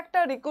ধরে একটা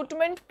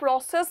রিক্রুটমেন্ট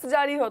প্রসেস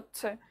জারি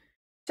হচ্ছে,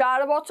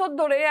 4 বছর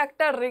ধরে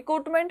একটা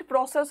রিক্রুটমেন্ট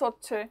প্রসেস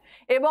হচ্ছে,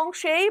 এবং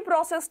সেই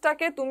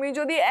প্রসেসটাকে তুমি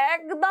যদি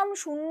একদম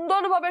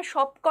সুন্দরভাবে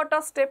সবকটা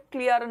স্টেপ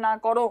ক্লিয়ার না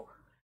করো,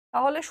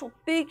 তাহলে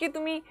সত্যিই কি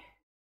তুমি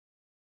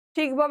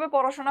ঠিকভাবে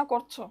পড়াশোনা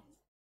করছো?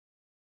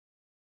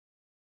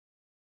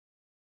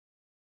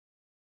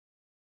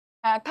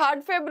 হ্যাঁ 3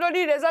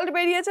 ফেব্রুয়ারি রেজাল্ট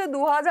বেরিয়েছে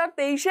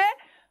 2023-এ,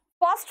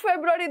 1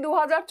 ফেব্রুয়ারি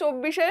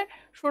 2024-এ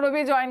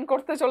সুরভি জয়েন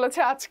করতে চলেছে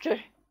আজকে।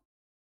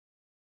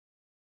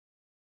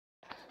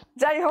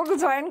 যাই হোক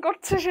জয়েন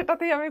করছে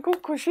সেটাতেই আমি খুব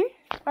খুশি,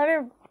 আরে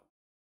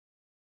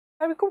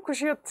আমি খুব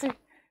খুশি হচ্ছি,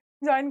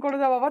 জয়েন করে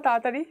যাও বাবা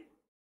তাড়াতাড়ি।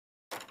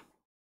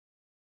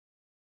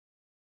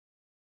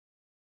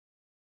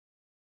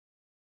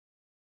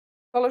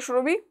 চলো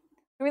সুরভি,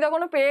 তুমি তো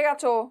এখনো পেয়ে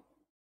গেছো,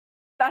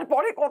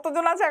 তারপরে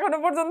কতজন আছে এখনো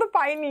পর্যন্ত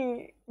পাইনি,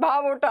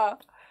 ভাব ওটা।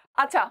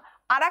 আচ্ছা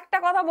আর একটা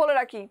কথা বলে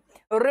রাখি,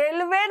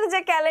 রেলওয়ের যে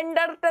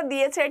ক্যালেন্ডারটা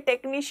দিয়েছে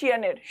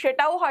টেকনিশিয়ানের,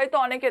 সেটাও হয়তো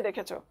অনেকে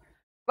দেখেছো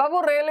বাবু।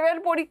 রেলওয়ের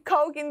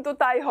পরীক্ষাও কিন্তু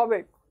তাই হবে,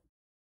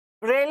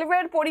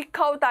 রেলওয়ের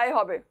পরীক্ষাও তাই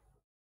হবে।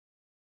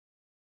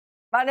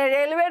 মানে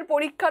রেলওয়ের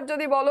পরীক্ষার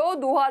যদি বলো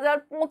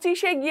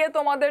 2025-এ গিয়ে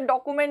তোমাদের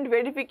ডকুমেন্ট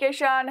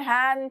ভেরিফিকেশন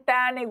হ্যান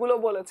ত্যান এগুলো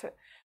বলেছে,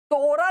 তো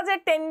ওরা যে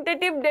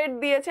টেন্টেটিভ ডেট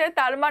দিয়েছে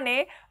তার মানে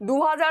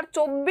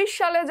 2024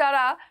 সালে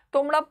যারা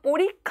তোমরা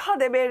পরীক্ষা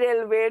দেবে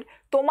রেলওয়ের,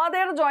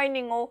 তোমাদের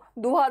জয়নিংও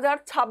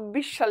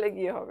 2026 সালে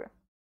গিয়ে হবে।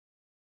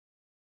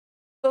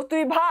 তো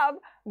তুই ভাব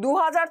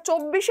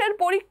 2024-এর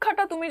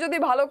পরীক্ষাটা তুমি যদি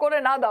ভালো করে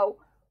না দাও,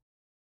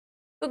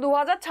 তো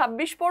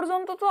 2026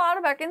 পর্যন্ত তো আর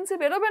ভ্যাকেন্সি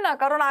বেরোবে না,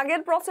 কারণ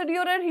আগের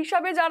প্রসিডিওরের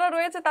হিসাবে যারা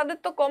রয়েছে তাদের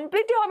তো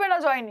কমপ্লিটই হবে না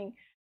জয়নিং,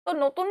 তো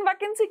নতুন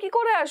ভ্যাকেন্সি কি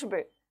করে আসবে?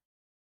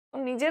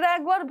 নিজেরা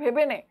একবার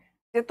ভেবে নে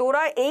যে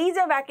তোরা এই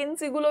যে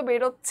ভ্যাকেন্সি গুলো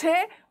বেরোচ্ছে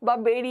বা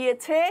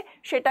বেরিয়েছে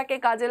সেটাকে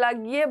কাজে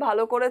লাগিয়ে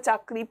ভালো করে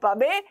চাকরি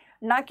পাবে,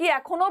 নাকি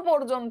এখনো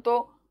পর্যন্ত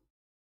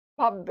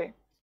ভাববে।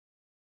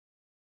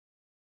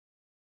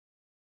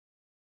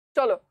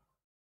 চলো,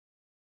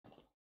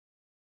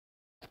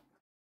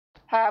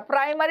 হ্যাঁ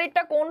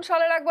প্রাইমারিটা কোন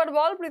সালের একবার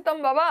বল প্রীতম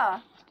বাবা,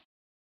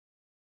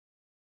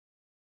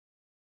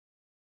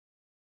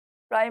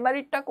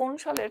 প্রাইমারিটা কোন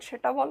সালের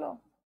সেটা বলো।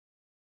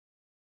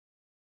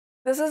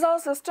 This is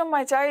our system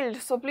my child,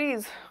 so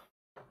please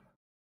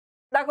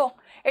দেখো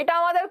এটা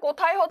আমাদের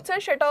কোথায় হচ্ছে,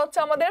 সেটা হচ্ছে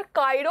আমাদের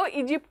কায়রো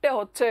ইজিপ্টে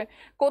হচ্ছে।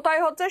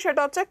 কোথায় হচ্ছে?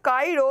 সেটা হচ্ছে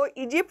কায়রো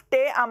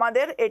ইজিপ্টে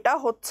আমাদের এটা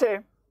হচ্ছে,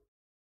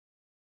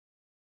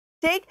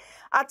 ঠিক।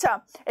 আচ্ছা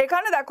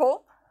এখানে দেখো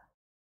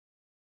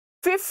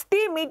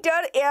 50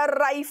 metre air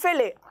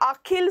রাইফেলে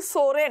Akhil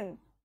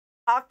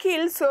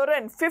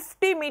Soren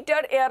 50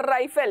 metre air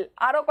rifle,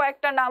 আরো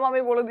কয়েকটা নাম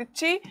আমি বলে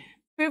দিচ্ছি।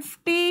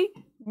 50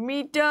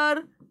 মিটার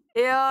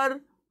এয়ার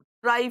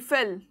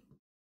রাইফেল,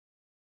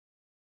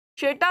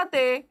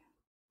 সেটাতে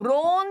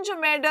ব্রোঞ্জ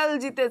মেডেল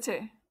জিতেছে,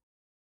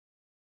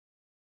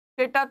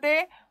 সেটাতে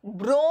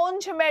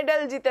ব্রোঞ্জ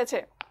মেডেল জিতেছে।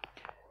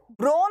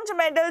 ব্রোঞ্জ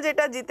মেডেল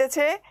যেটা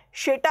জিতেছে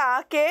সেটা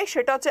কে?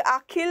 সেটা হচ্ছে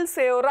আখিল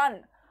সেওরান।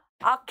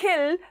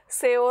 আখিল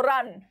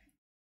সেওরান,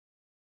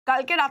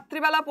 কালকে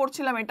রাত্রিবেলা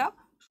পড়ছিলাম এটা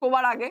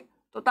শোবার আগে,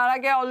 তো তার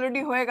আগে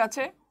অলরেডি হয়ে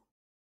গেছে।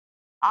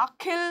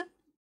 আখিল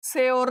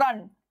সেওরান,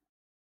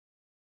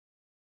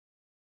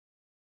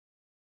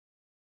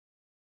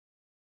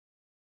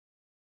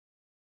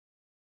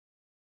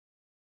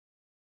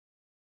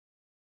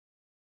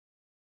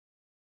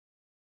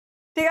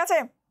 ঠিক আছে।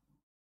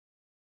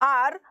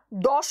 আর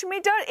 10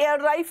 মিটার এয়ার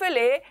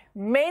রাইফেলে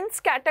মেন্স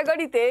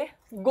ক্যাটাগরিতে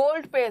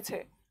গোল্ড পেয়েছে।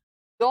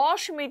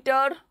 10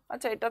 মিটার,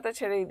 আচ্ছা এটাতে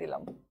ছেড়েই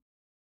দিলাম।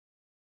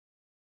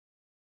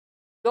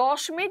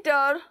 10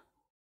 মিটার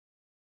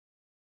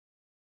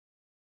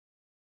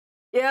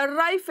এয়ার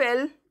রাইফেল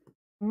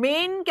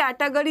মেন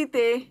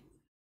ক্যাটাগরিতে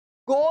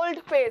গোল্ড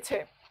পেয়েছে,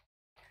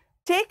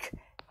 ঠিক।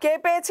 কে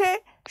পেয়েছে?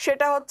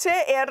 সেটা হচ্ছে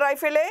এয়ার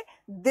রাইফেলে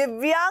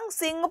দিব্যাং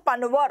সিং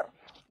পানওয়ার।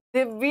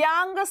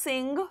 দিব্যাং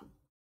সিং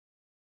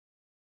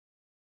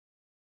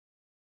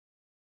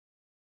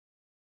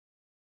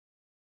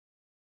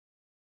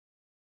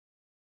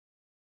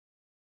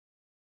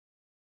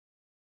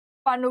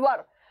পানওয়ার,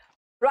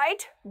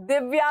 রাইট,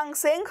 দিব্যাং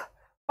Singh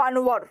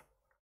Panwar.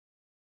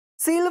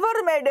 Silver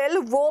medal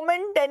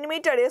women 10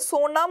 মিটারে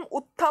সোনাম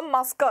উত্থম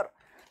মাস্কর।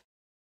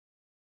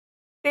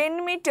 10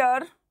 মিটার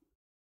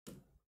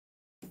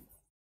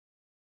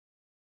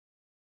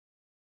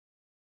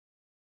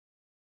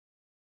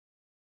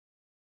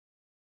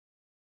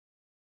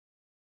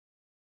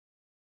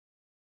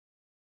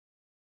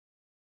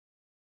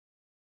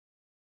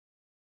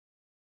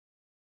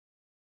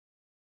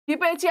কি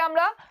পেয়েছি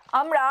আমরা?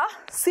 আমরা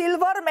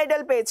সিলভার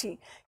মেডেল পেয়েছি।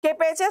 কে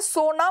পেয়েছে?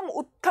 সোনাম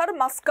উত্থর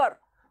মাস্কর,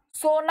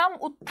 সোনাম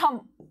উত্থম।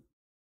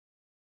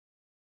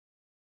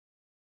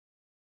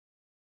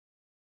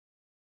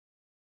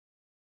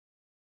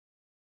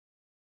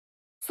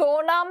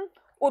 সোনাম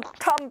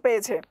উত্থম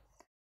পেয়েছে,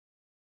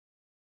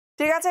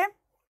 ঠিক আছে।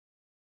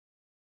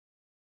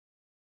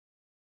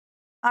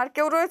 আর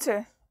কেউ রয়েছে?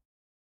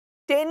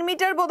 10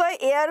 মিটার বোধহয়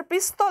এয়ার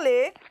পিস্তলে,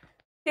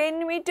 10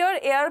 মিটার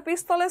এয়ার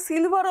পিস্তলে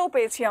সিলভারও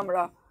পেয়েছি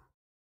আমরা।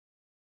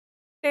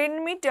 10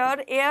 মিটার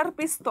এয়ার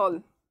পিস্তল,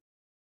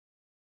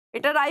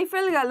 এটা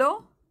রাইফেল গেল,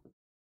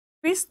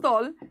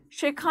 পিস্তল,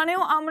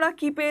 সেখানেও আমরা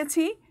কি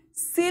পেয়েছি?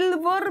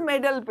 সিলভার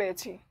মেডেল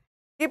পেয়েছি।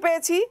 কি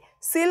পেয়েছি?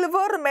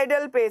 সিলভার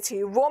মেডেল পেয়েছি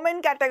ওমেন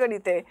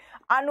ক্যাটাগরিতে,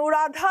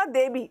 অনুরাধা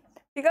দেবী,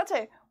 ঠিক আছে।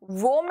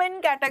 ওমেন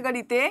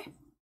ক্যাটাগরিতে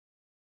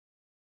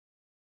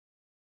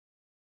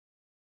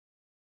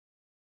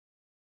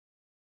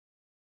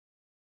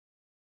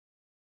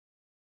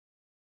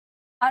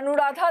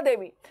অনুরাধা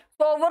দেবী।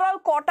 তো ওভারঅল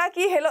কটা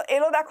কি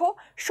এলো দেখো,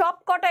 সব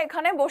কটা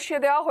এখানে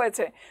বসিয়ে দেওয়া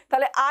হয়েছে।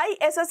 তাহলে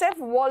ISSF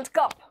world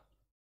cup,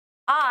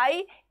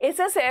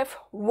 ISSF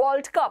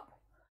world cup,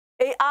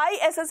 এই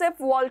ISSF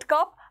ওয়ার্ল্ড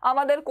কাপ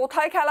আমাদের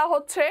কোথায় খেলা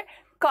হচ্ছে?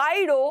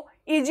 কায়রো,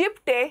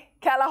 ইজিপ্টে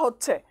খেলা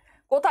হচ্ছে।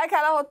 কোথায়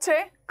খেলা হচ্ছে?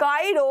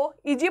 কায়রো,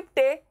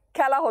 ইজিপ্টে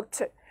খেলা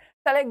হচ্ছে।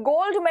 তাহলে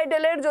গোল্ড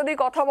মেডেলের যদি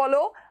কথা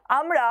বলো,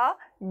 আমরা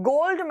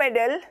গোল্ড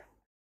মেডেল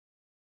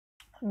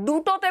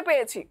দুটোতে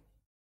পেয়েছি।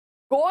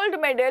 গোল্ড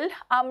মেডেল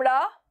আমরা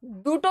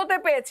দুটোতে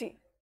পেয়েছি।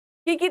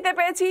 কি কিতে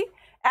পেয়েছি?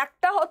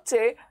 একটা হচ্ছে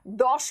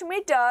 10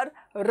 মিটার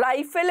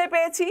রাইফেলে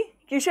পেয়েছি।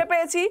 কিসে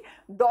পেয়েছি?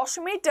 10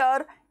 মিটার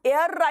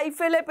এয়ার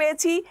রাইফেলে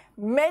পেয়েছি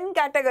মেন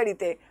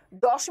ক্যাটাগরিতে।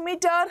 10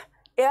 মিটার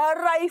এয়ার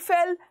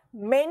রাইফেল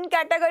মেন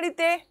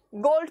ক্যাটাগরিতে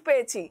গোল্ড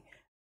পেয়েছি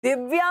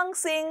দিব্যাং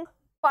Singh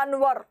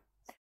Panwar.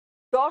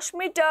 10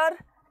 metre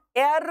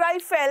air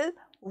rifle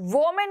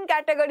women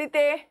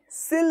ক্যাটাগরিতে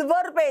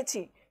সিলভার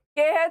পেয়েছি।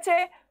 কে হয়েছে?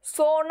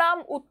 সোনাম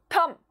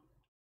উত্থম,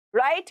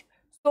 রাইট,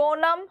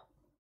 সোনাম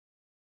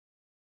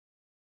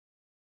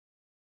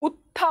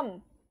উত্থম।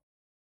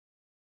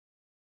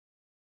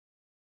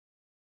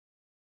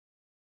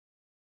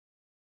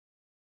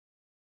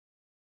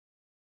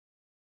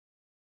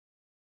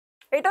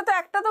 এটা তো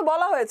একটা তো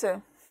বলা হয়েছে,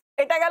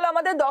 এটা গেল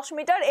আমাদের 10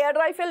 মিটার এয়ার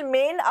রাইফেল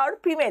মেন আর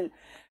ফিমেল,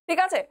 ঠিক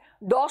আছে।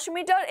 10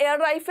 metre air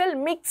rifle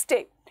মিক্সডে,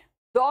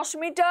 10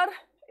 metre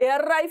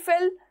air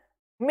rifle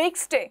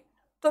মিক্সডে।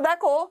 তো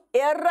দেখো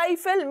এয়ার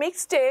রাইফেল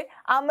মিক্সডে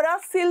আমরা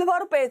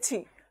সিলভার পেয়েছি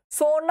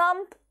সোনাম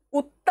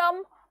উত্তম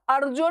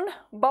অর্জুন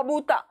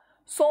বাবুতা,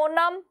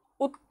 সোনাম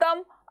উত্তম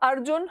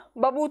অর্জুন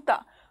বাবুতা।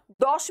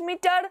 10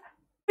 মিটার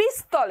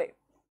পিস্তলে,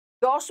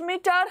 10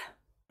 মিটার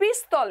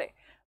পিস্তলে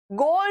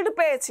গোল্ড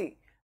পেয়েছি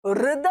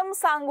রিদম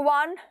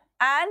সাংওয়ান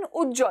অ্যান্ড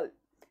উজ্জ্বল।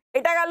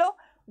 এটা গেল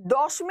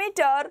 10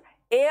 মিটার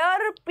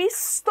এয়ার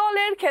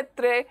পিস্তলের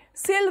ক্ষেত্রে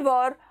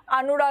সিলভার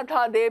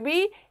অনুরাধা দেবী,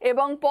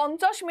 এবং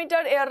 50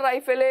 মিটার এয়ার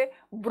রাইফেলে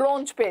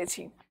ব্রোঞ্জ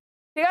পেয়েছি,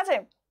 ঠিক আছে।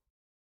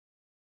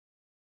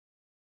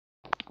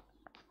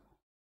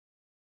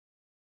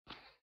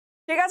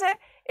 ঠিক আছে,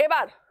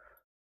 এবার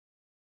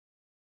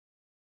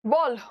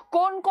বল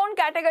কোন কোন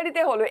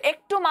ক্যাটাগরিতে হলো?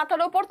 একটু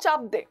মাথার ওপর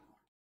চাপ দে,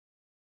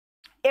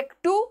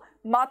 একটু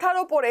মাথার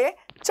ওপরে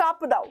চাপ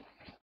দাও,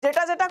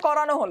 যেটা যেটা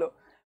করানো হলো।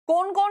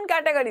 কোন কোন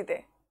ক্যাটাগরিতে?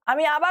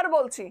 আমি আবার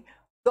বলছি,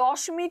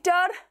 10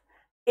 মিটার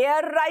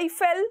এয়ার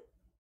রাইফেল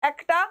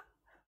একটা,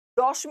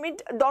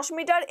 10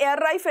 মিটার এয়ার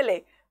রাইফেলে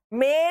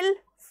মেল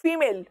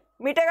ফিমেল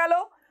মিটে গেল।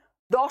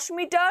 10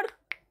 মিটার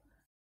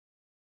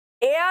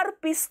এয়ার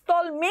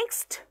পিস্তল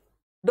mixed,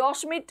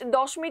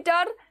 10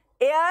 metre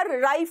air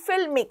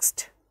rifle mixed.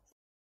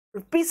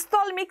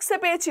 পিস্তল মিক্সে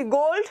পেয়েছি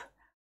গোল্ড,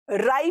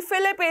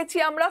 রাইফেলে পেয়েছি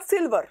আমরা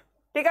সিলভার,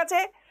 ঠিক আছে।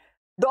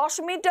 10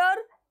 মিটার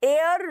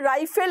এয়ার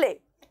রাইফেলে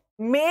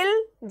মেল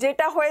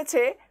যেটা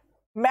হয়েছে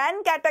ম্যান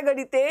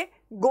ক্যাটাগরিতে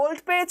গোল্ড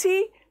পেয়েছি,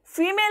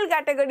 ফিমেল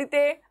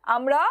ক্যাটাগরিতে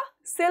আমরা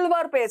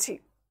সিলভার পেয়েছি,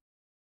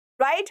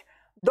 রাইট।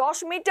 10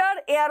 মিটার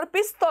এয়ার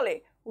পিস্তলে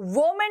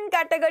ওমেন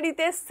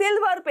ক্যাটাগরিতে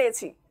সিলভার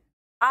পেয়েছি,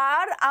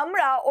 আর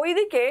আমরা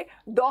ওইদিকে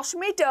 10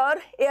 মিটার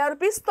এয়ার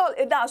পিস্তল,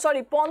 না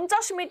সরি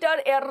 50 মিটার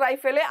এয়ার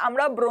রাইফেলে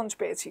আমরা ব্রোঞ্জ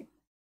পেয়েছি।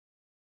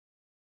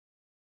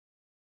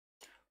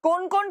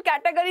 কোন কোন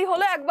ক্যাটাগরি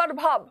হলো একবার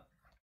ভাব।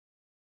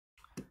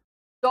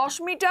 10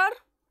 মিটার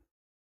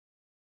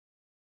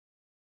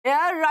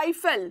এয়ার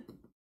রাইফেল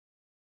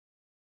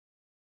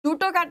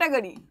দুটো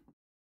category,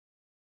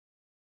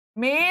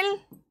 male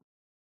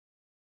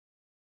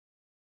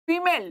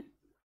female.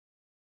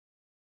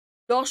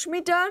 10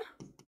 metre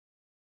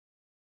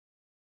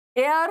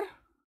air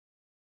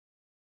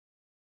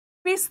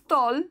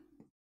পিস্তল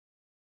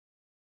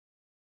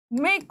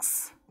mix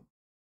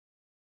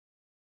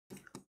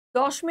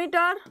 10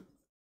 metre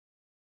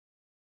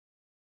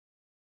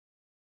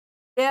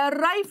air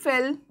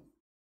rifle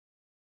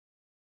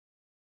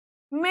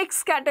mix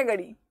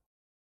category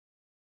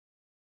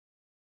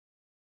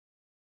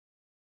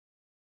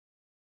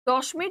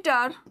 10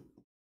 metre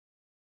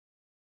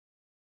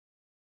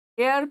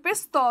air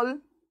পিস্তল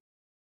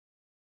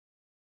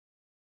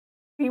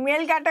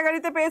ফিমেল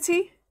ক্যাটাগরিতে পেয়েছি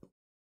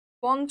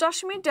 50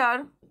 মিটার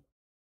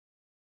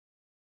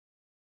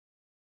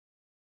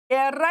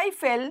এয়ার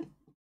রাইফেল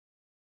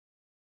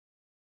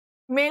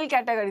মেল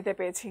ক্যাটাগরিতে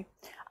পেয়েছি।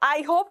 আই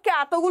হোপ কে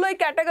এতগুলোই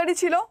ক্যাটাগরি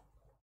ছিল।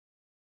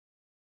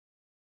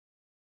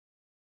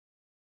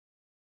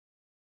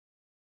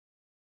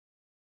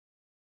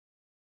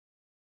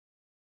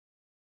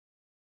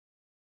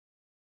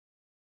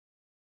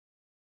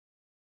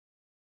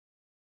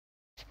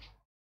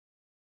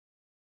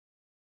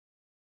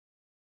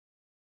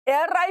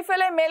 এয়ার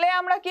রাইফেলে মেলে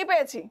আমরা কি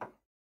পেয়েছি?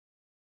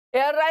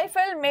 এয়ার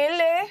রাইফেল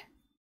মেলে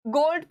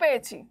গোল্ড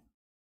পেয়েছি,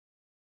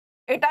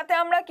 এটাতে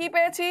আমরা কি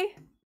পেয়েছি?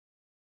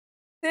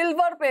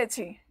 সিলভার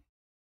পেয়েছি।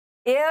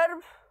 এয়ার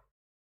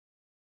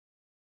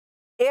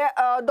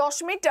 10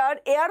 মিটার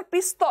এয়ার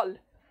পিস্তল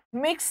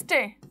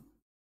মিক্সডে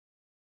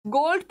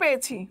গোল্ড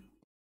পেয়েছি,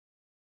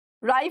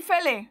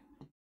 রাইফেলে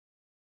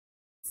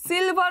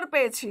সিলভার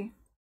পেয়েছি।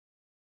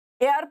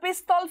 এয়ার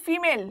পিস্তল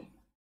ফিমেল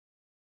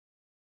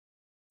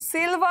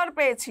সিলভার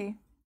পেয়েছি।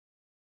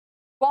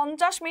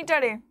 50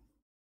 মিটারে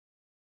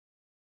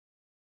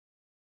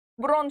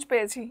ব্রোঞ্জ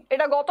পেয়েছি।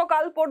 এটা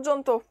গতকাল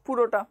পর্যন্ত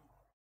পুরোটা।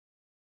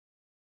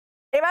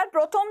 এবার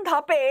প্রথম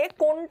ধাপে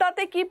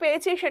কোনটাতে কি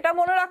পেয়েছি সেটা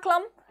মনে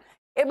রাখলাম।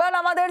 এবার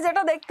আমাদের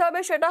যেটা দেখতে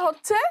হবে সেটা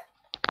হচ্ছে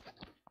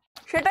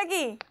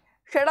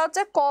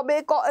কবে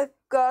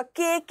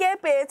কে কে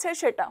পেয়েছে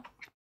সেটা।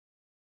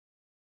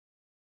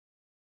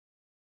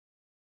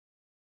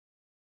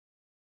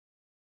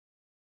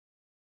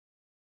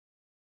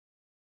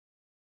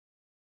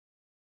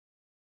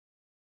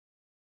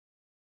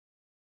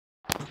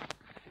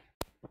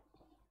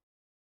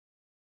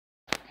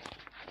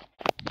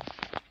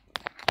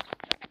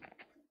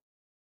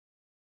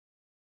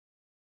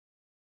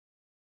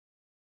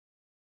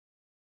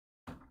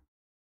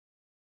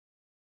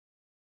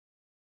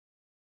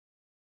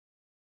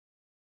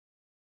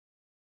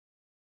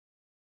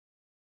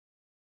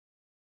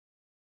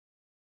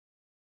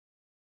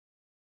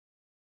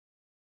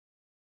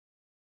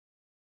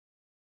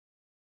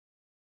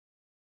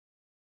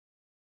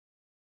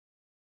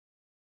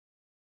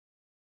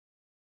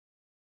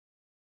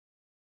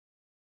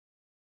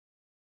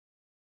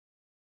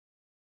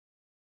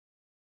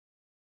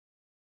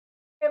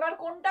 এবার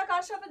কোনটা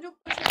কার সাথে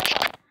যুক্ত ছিল?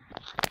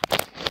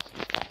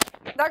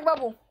 দেখ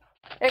বাবু,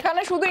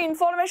 এখানে শুধু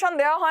ইনফরমেশন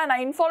দেওয়া হয় না,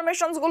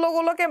 ইনফরমেশনস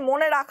গুলোকে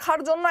মনে রাখার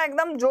জন্য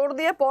একদম জোর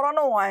দিয়ে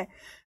পড়ানো হয়।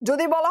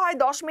 যদি বলা হয়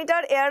 10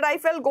 metre air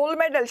rifle gold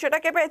medal, সেটা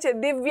কে পেয়েছে?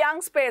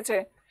 দিব্যাংশ পেয়েছে।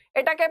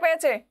 এটা কে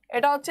পেয়েছে?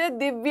 এটা হচ্ছে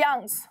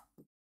দিব্যাংশ।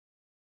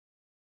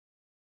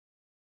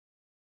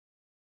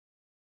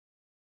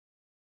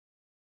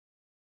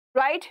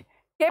 রাইট?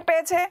 কে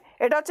পেয়েছে?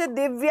 এটা হচ্ছে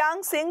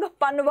দিব্যাংশ সিং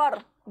পানওয়ার।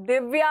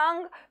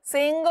 দিব্যাংশ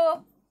সিং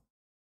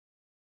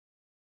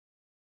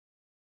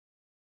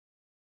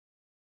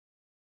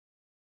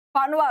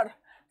পানওয়ার।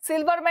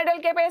 সিলভার মেডেল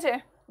কে পেয়েছে?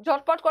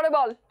 ঝটপট করে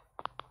বল।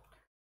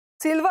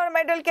 সিলভার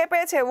মেডেল কে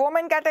পেয়েছে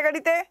ওমেন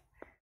ক্যাটাগরিতে?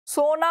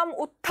 সোনাম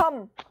উত্তম।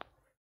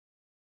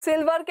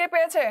 সিলভার কে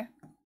পেয়েছে?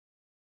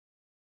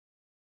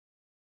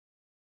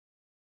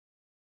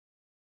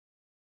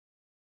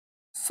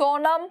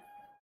 সোনাম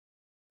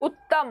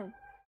উত্তম।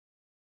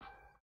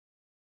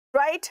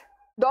 রাইট?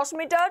 10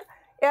 মিটার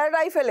এয়ার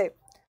রাইফেলে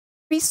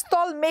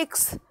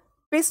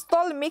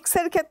পিস্তল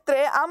মিক্সের ক্ষেত্রে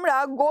আমরা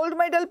গোল্ড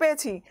মেডেল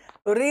পেয়েছি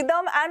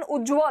রিদম অ্যান্ড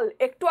উজ্জ্বল।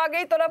 একটু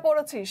আগেই তোরা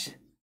পড়েছিস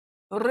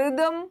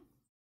রিদম,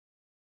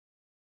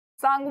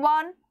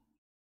 সাংওয়ান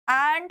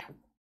অ্যান্ড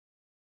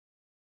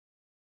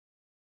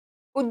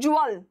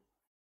উজ্জ্বল।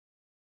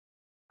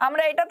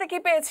 আমরা এটাতে কি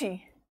পেয়েছি?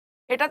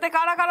 এটাতে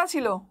কারা কারা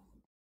ছিল?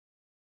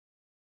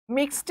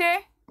 মিক্সডে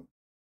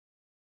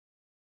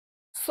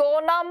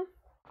সোনাম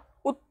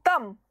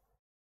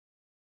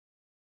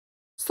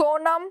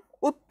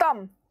উত্তম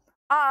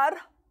আর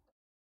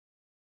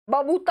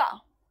বাবুতা,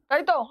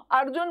 তাই তো?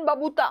 Arjun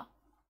বাবুতা।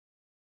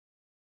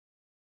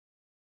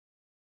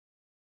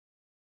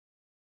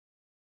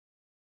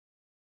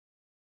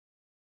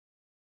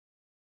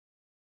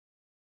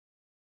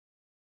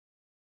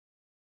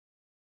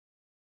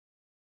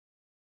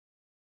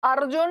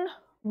 Arjun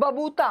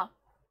बबूता।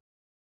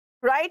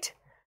 Right?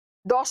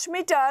 10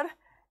 metre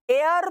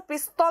air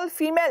পিস্তল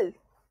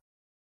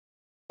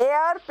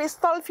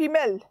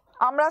ফিমেল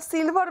আমরা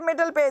সিলভার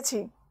মেডেল পেয়েছি।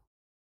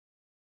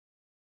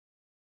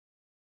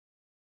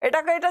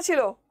 এটা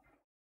ছিল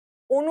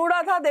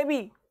অনুরাধা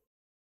দেবী।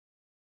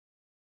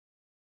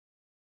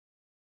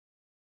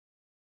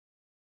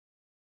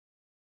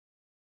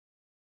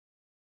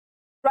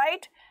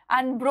 রাইট?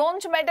 অ্যান্ড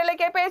ব্রোঞ্জ মেডেলে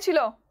কে পেয়েছিল?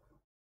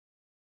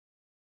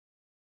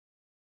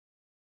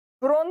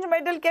 ব্রোঞ্জ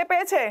মেডেল কে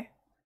পেয়েছে?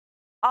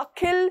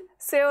 अखिल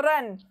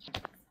सेरन।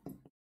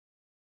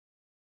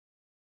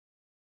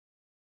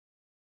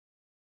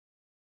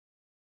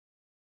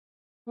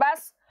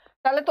 ব্যাস,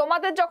 তাহলে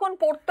তোমাদের যখন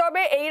পড়তে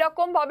হবে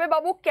এইরকম ভাবে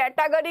বাবু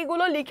ক্যাটাগরি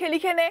গুলো লিখে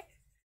লিখে নে।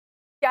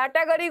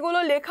 ক্যাটাগরি গুলো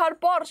লেখার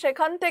পর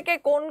সেখান থেকে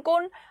কোন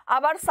কোন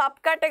আবার সাব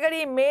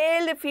ক্যাটাগরি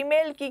মেল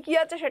ফিমেল কি কি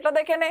আছে সেটা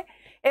দেখে নে,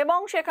 এবং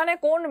সেখানে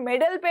কোন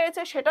মেডেল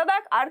পেয়েছে সেটা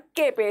দেখ, আর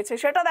কে পেয়েছে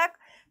সেটা দেখ।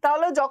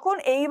 তাহলে যখন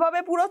এইভাবে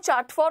পুরো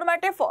চার্ট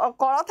ফরম্যাটে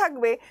করা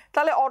থাকবে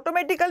তাহলে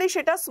অটোমেটিক্যালি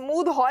সেটা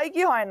স্মুথ হয়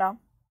কি হয় না?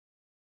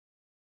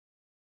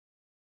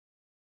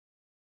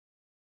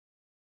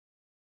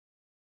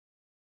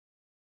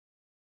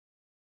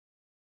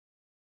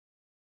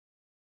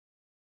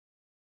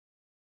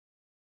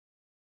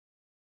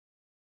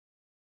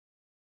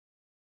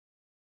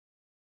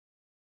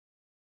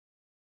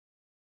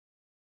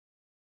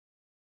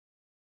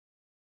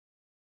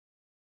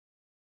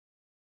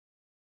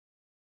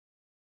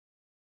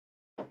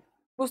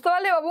 বুঝতে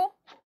পারলে বাবু?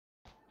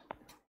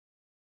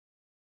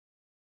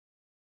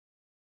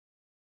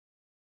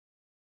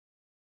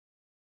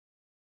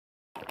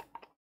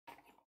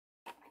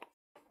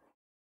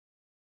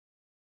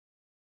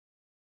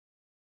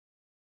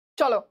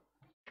 চলো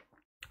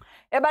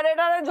এবার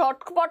এটারে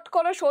ঝটপট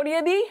করে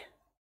সরিয়ে দিই।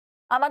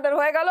 আমাদের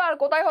হয়ে গেল, আর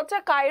কোথায় হচ্ছে?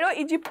 কায়রো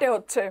ইজিপ্টে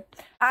হচ্ছে।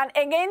 অ্যান্ড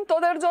এগেইন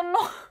তোদের জন্য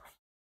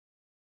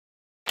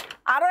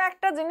আরো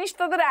একটা জিনিস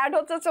তোদের অ্যাড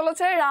হতে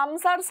চলেছে,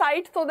 রামসার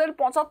সাইট তোদের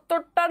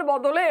 75টার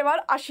বদলে এবার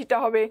 80টা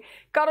হবে,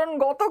 কারণ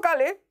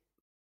গতকালে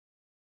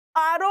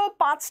আরো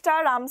 5টা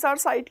রামসার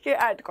সাইটকে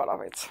অ্যাড করা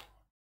হয়েছে।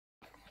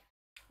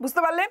 বুঝতে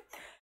পারলে?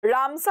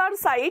 রামসার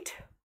সাইট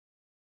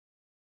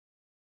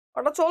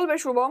ওটা চলবে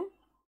শুভম,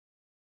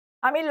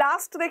 আমি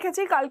লাস্ট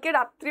দেখেছি কালকে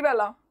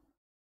রাত্রিবেলা।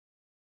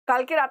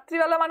 কালকে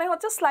রাত্রিবেলা মানে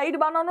হচ্ছে স্লাইড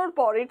বানানোর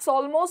পর, ইটস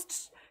অলমোস্ট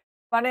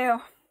মানে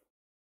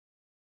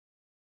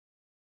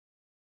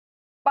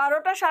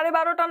 12টা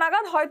 12:30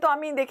 নাগাদ হয়তো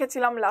আমি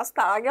দেখেছিলাম লাস্ট,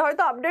 তার আগে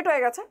হয়তো আপডেট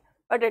হয়ে গেছে।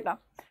 বাট এটা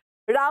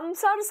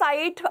রামসার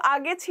সাইট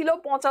আগে ছিল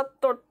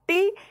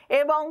 75টি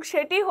এবং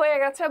সেটি হয়ে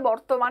গেছে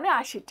বর্তমানে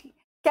 80টি।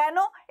 কেন?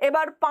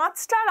 এবার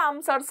 5টা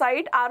রামসার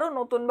সাইট আরো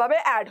নতুন ভাবে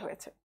অ্যাড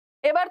হয়েছে।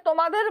 এবার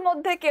তোমাদের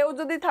মধ্যে কেউ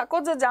যদি থাকো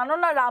যে জানো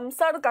না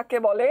রামসার কাকে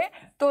বলে,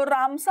 তো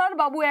রামসার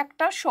বাবু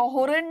একটা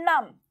শহরের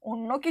নাম,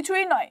 অন্য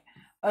কিছুই নয়।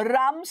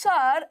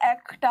 রামসার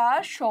একটা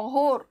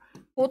শহর।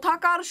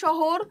 কোথাকার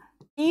শহর?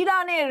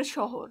 ইরানের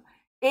শহর।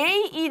 এই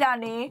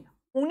ইরানে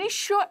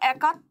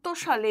 1971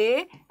 সালে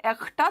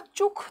একটা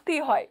চুক্তি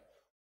হয়।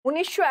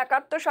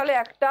 1971 সালে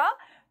একটা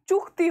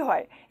চুক্তি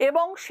হয়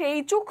এবং সেই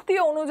চুক্তি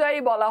অনুযায়ী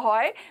বলা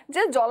হয়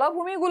যে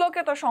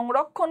জলাভূমিগুলোকে তো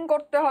সংরক্ষণ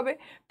করতে হবে।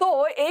 তো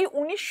এই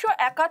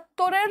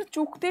 1971-এর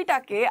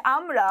চুক্তিটাকে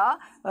আমরা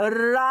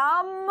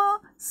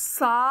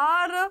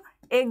রামসার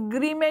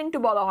এগ্রিমেন্ট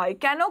বলা হয়।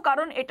 কেন?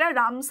 কারণ এটা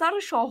রামসার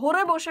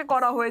শহরে বসে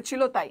করা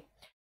হয়েছিল তাই।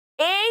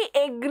 এই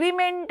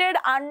এগ্রিমেন্টের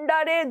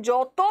আন্ডারে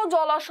যত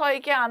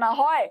জলাশয়কে আনা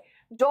হয়,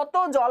 যত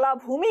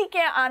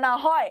জলাভূমিকে আনা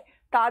হয়,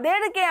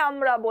 তাদেরকে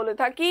আমরা বলে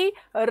থাকি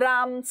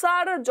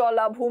রামসার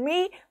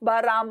জলাভূমি বা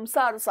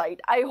Ramsar site.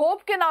 I hope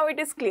K now it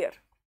is clear.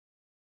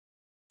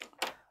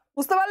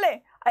 বুঝতে পারলে?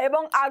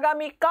 এবং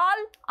আগামী কাল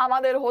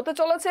আমাদের হতে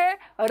চলেছে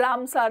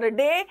রামসার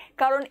ডে,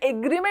 কারণ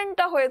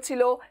এগ্রিমেন্টটা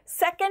হয়েছিল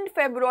 2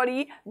 ফেব্রুয়ারি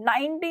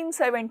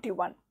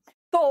 1971।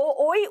 তো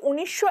ওই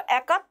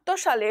 1971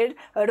 সালের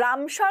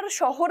রামসার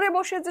শহরে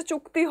বসে যে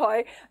চুক্তি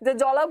হয় যে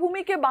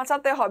জলাভূমিকে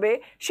বাঁচাতে হবে,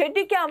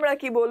 সেটিকে আমরা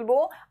কি বলবো?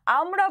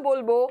 আমরা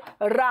বলবো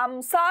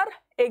রামসার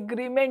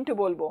এগ্রিমেন্ট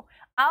বলবো।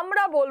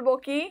 আমরা বলবো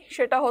কি?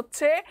 সেটা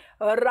হচ্ছে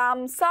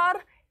Ramsar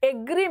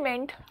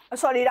agreement,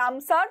 sorry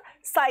Ramsar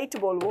site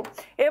বলবো।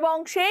 এবং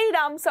সেই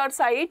রামসার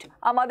সাইট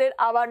আমাদের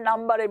আবার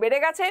নাম্বারে বেড়ে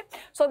গেছে।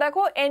 সো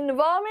দেখো,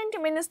 environment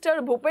minister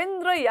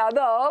Bhupendra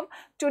Yadav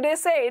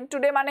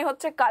today মানে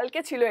হচ্ছে কালকে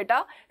ছিল এটা,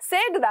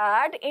 said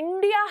that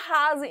India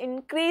has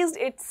increased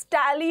its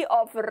tally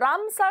of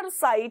Ramsar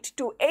site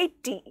to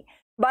 80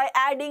 by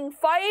adding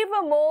 5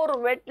 more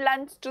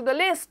wetlands to the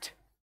list.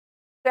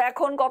 তো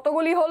এখন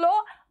কতগুলি হলো?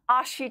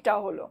 80টা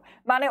হলো।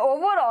 মানে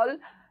ওভারঅল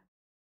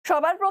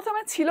সবার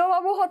প্রথমে ছিল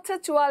বাবু হচ্ছে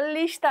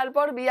 44,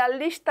 তারপর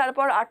 42,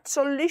 তারপর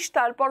 48,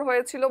 তারপর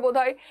হয়েছিল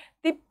বোধহয়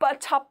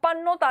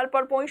 56,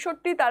 তারপর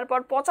 65, তারপর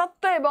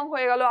 75 এবং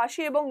হয়ে গেল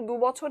 80, এবং 2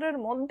 বছরের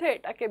মধ্যে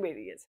এটাকে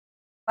বেরিয়েছে।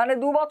 মানে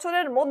 2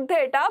 বছরের মধ্যে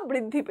এটা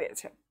বৃদ্ধি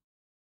পেয়েছে।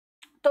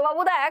 তো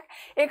বাবু দেখ,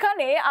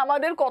 এখানে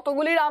আমাদের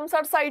কতগুলি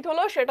রামসার সাইট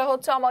হলো? সেটা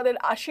হচ্ছে আমাদের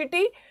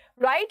 80টি,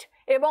 রাইট?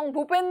 এবং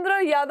ভূপেন্দ্র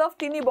যাদব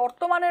তিনি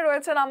বর্তমানে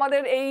রয়েছেন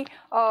আমাদের এই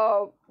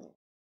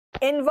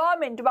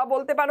এনভায়রনমেন্ট, বা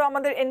বলতে পারো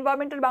আমাদের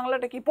এনভায়রনমেন্টের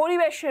বাংলাটা কি,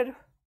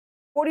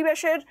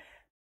 পরিবেশের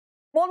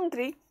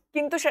মন্ত্রী,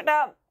 কিন্তু সেটা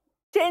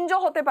চেঞ্জও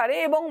হতে পারে।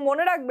 এবং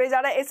মনে রাখবে,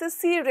 যারা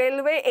এসএসসি,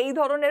 রেলওয়ে এই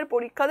ধরনের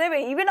পরীক্ষা দেবে,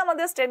 ইভেন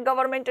আমাদের স্টেট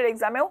গভর্নমেন্টের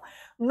এক্সামেও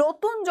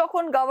নতুন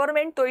যখন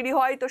গভর্নমেন্ট তৈরি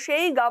হয়, তো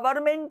সেই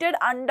গভর্নমেন্টের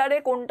আন্ডারে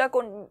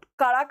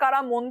কারা কারা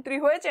মন্ত্রী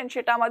হয়েছেন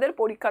সেটা আমাদের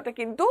পরীক্ষাতে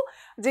কিন্তু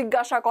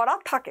জিজ্ঞাসা করা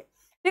থাকে।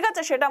 ঠিক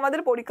আছে, সেটা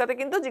আমাদের পরীক্ষাতে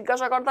কিন্তু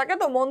জিজ্ঞাসা করা থাকে।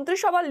 তো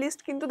মন্ত্রিসভার লিস্ট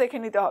কিন্তু দেখে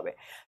নিতে হবে।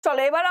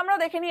 চলো এবার আমরা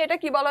দেখে নিই এটা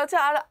কি বলা আছে।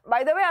 আর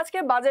বাই দ্য ওয়ে আজকে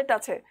বাজেট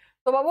আছে,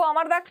 তো বাবু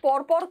আমার দেখ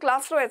পরপর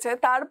ক্লাস রয়েছে,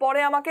 তারপরে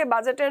আমাকে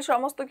বাজেটের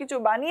সমস্ত কিছু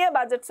বানিয়ে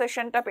বাজেট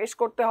সেশনটা পেশ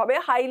করতে হবে।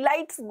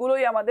 হাইলাইটস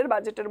গুলোই আমাদের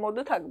বাজেটের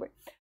মধ্যে থাকবে।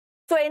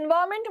 So,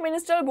 Environment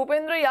Minister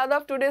Bhupendra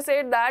Yadav today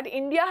said that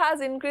India has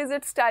increased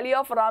its tally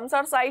of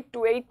Ramsar site to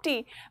 80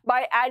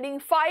 by adding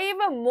 5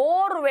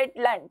 more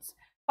wetlands.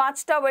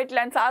 5টা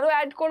ওয়েটল্যান্ডস আরো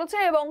অ্যাড করেছে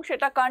এবং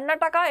সেটা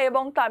কর্ণাটকা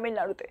এবং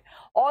তামিলনাড়ুতে।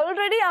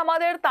 অলরেডি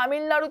আমাদের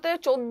তামিলনাড়ুতে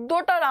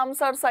 14টা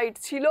রামসার সাইট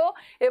ছিল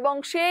এবং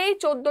সেই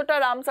 14টা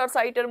রামসার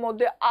সাইটের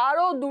মধ্যে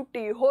আরো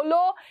 2টি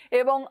হলো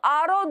এবং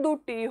আরো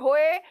 2টি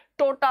হয়ে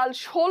টোটাল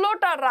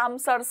 16টা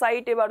রামসার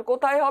সাইট এবার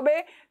কোথায় হবে?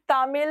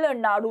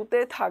 তামিলনাড়ুতে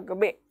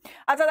থাকবে।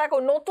 আচ্ছা দেখো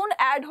নতুন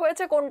অ্যাড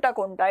হয়েছে কোনটা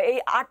কোনটা, এই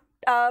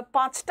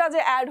 5টা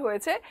যে অ্যাড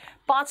হয়েছে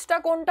 5টা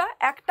কোনটা?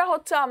 একটা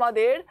হচ্ছে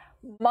আমাদের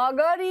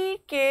মাগারি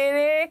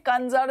কেরে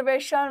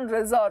কনজারভেশন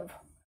রিজার্ভ,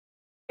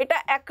 এটা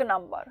 1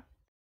 নাম্বার।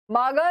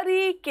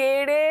 মাগারি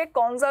কেরে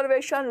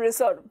কনজারভেশন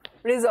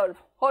রিজার্ভ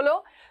হলো।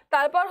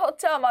 তারপর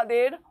হচ্ছে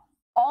আমাদের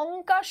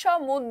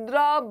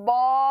অঙ্কাসমুদ্রা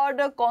বার্ড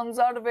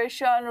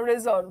কনজারভেশন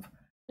রিজার্ভ,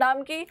 নাম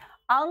কি?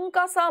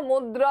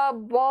 অঙ্কাসমুদ্রা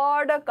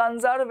বার্ড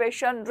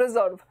কনজারভেশন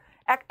রিজার্ভ,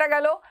 একটা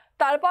গেল।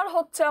 তারপর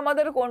হচ্ছে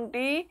আমাদের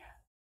কোনটি?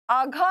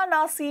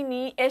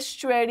 আঘানাসিনি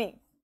এস্টুয়ারি,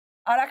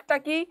 আর একটা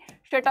কি?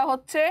 সেটা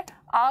হচ্ছে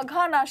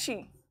আঘানাসি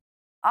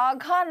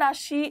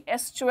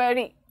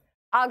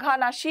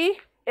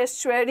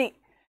এস্টুয়ারি,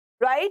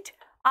 রাইট।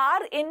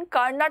 আর ইন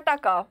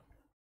কর্ণাটকা,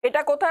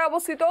 এটা কোথায়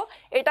অবস্থিত?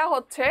 এটা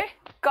হচ্ছে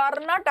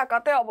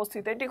কর্ণাটকাতে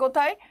অবস্থিত। এটি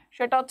কোথায়?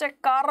 সেটা হচ্ছে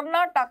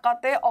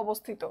কর্ণাটকাতে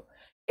অবস্থিত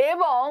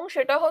এবং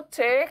সেটা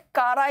হচ্ছে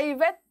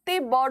কারাইভেত্তি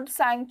বার্ড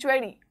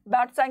স্যাংচুয়ারি।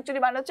 বার্ড স্যাংচুয়ারি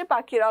মানে হচ্ছে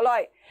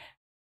পাখিরালয়।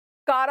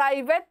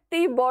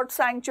 কারাইভেত্তি বার্ড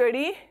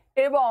স্যাংচুয়ারি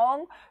এবং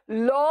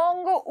long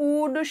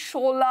would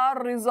solar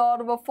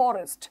reserve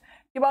forest.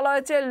 কি বলা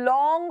হয়েছে?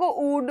 Long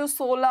would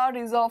solar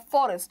reserve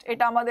forest.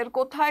 এটা আমাদের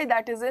কোথায়?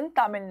 That is in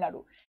Tamil Nadu.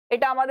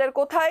 এটা আমাদের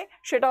কোথায়?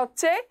 সেটা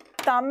হচ্ছে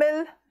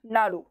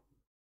তামিলনাড়ু।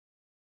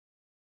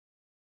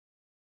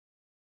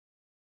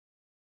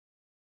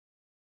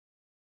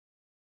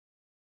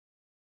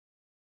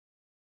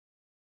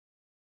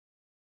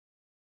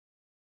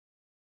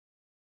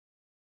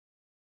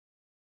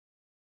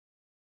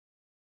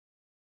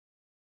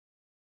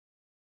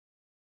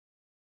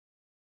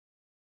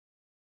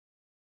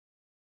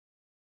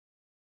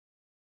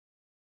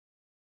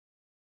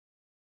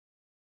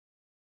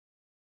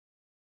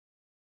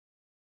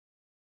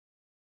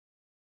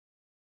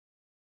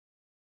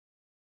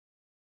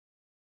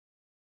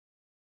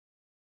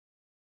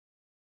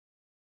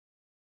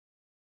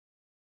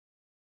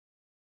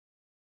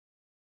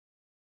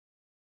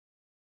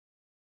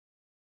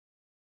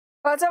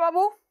 আচ্ছা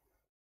বাবু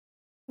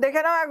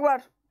দেখে নাও একবার।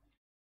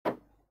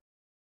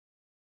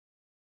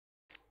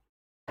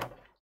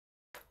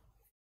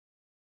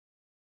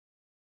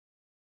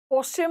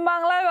 পশ্চিম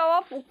বাংলায় বাবা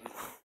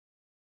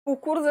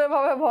পুকুর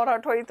যেভাবে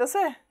ভরাট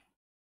হইতেছে,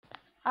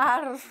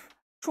 আর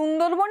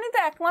সুন্দরবনই তো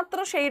একমাত্র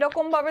সেই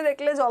রকম ভাবে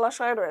দেখলে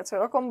জলাশয় রয়েছে,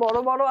 এরকম বড়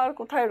বড় আর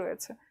কোথায়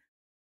রয়েছে?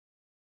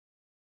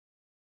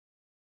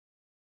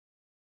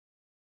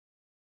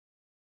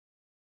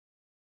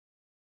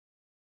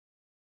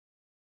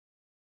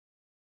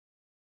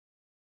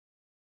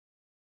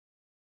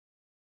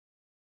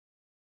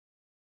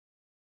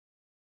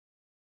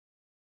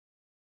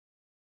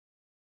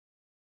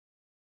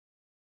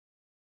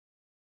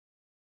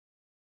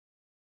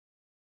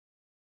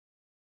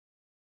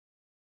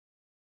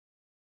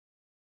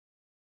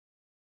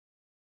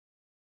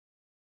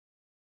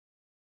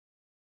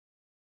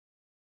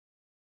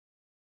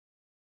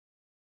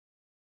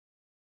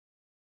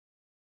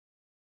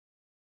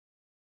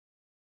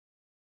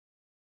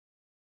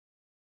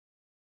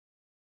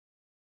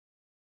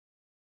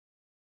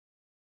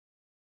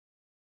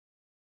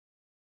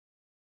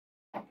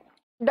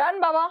 ডান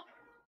বাবা।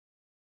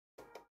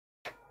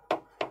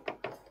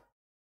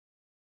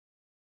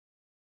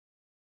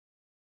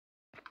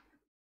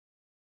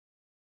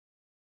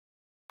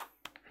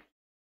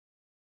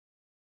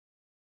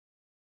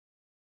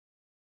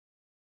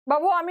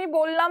 বাবু আমি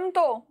বললাম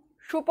তো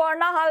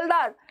সুপর্ণা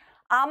হালদার,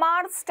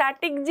 আমার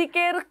স্ট্যাটিক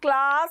জিকের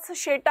ক্লাস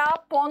সেটা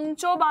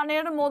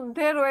পঞ্চবানের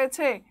মধ্যে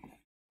রয়েছে।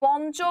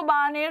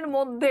 পঞ্চবানের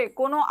মধ্যে,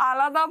 কোনো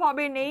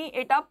আলাদাভাবে নেই,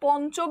 এটা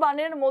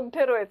পঞ্চবানের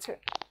মধ্যে রয়েছে।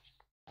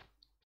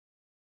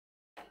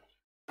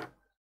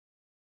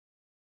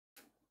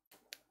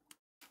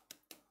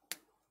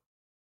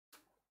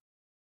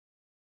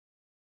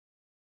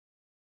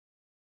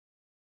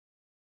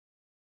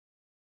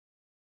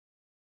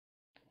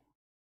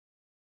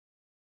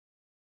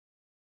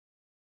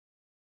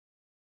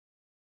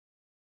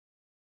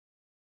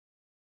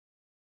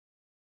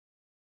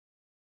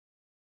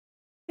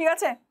 ঠিক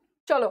আছে,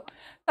 চলো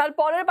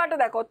তারপরের পার্টে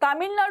দেখো।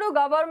 Tamil Nadu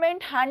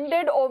government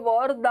handed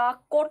over the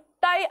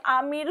Kottai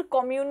Aamir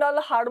communal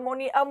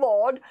harmony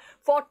award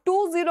for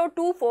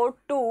 2024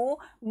 two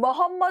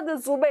Mohammad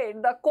Zuber,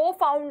 the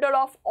co-founder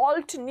of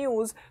Alt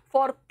News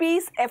for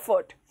Peace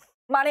Effort.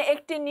 মানে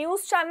একটি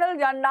নিউজ চ্যানেল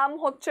যার নাম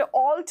হচ্ছে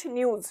অল্ট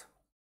নিউজ,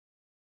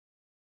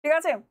 ঠিক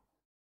আছে।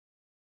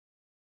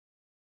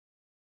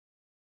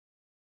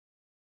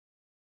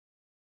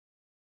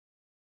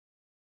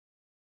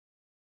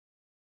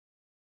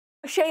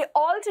 সেই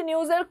অল্ট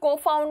নিউজের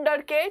কো-ফাউন্ডার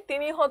কে?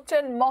 তিনি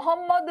হচ্ছেন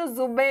মোহাম্মদ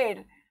জুবের,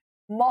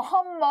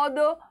 মোহাম্মদ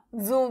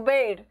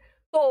জুবের।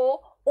 তো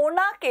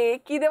ওনাকে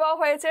কি দেওয়া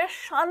হয়েছে?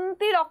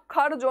 শান্তি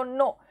রক্ষার জন্য।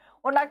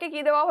 ওনাকে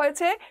কি দেওয়া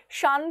হয়েছে?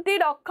 শান্তি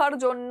রক্ষার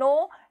জন্য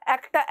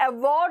একটা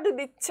অ্যাওয়ার্ড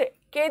দিচ্ছে।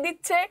 কে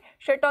দিচ্ছে?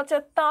 সেটা হচ্ছে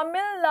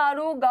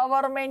তামিলনাড়ু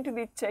গভর্নমেন্ট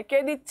দিচ্ছে। কে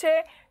দিচ্ছে?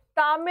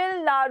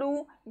 তামিলনাড়ু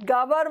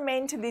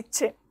গভর্নমেন্ট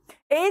দিচ্ছে।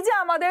 এই যে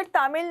আমাদের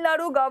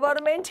তামিলনাড়ু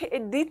গভর্নমেন্ট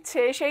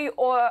দিচ্ছে, সেই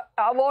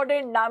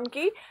অ্যাওয়ার্ডের নাম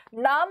কি?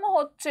 নাম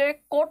হচ্ছে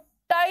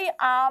কোট্টাই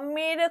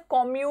আমির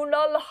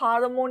communal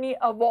harmony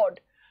award.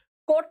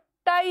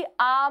 Kottai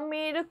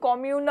Aamir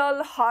communal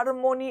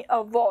harmony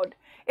award.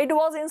 It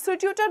was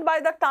instituted by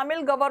the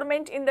Tamil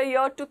government in the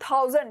year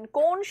 2000.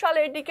 কোন সালে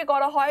এটিকে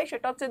করা হয়?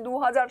 সেটা হচ্ছে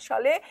 2000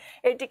 সালে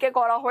এটিকে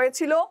করা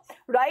হয়েছিল।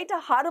 রাইট,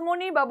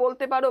 হারমোনি বা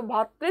বলতে পারো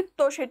ভ্রাতৃত্ব,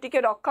 সেটিকে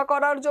রক্ষা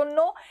করার জন্য।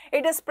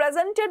 It is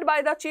presented by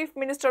the Chief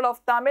Minister of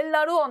Tamil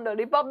Nadu on the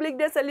Republic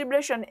Day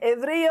celebration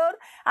every year,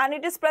 and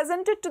it is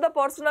presented to the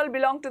personnel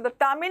belong to the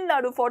Tamil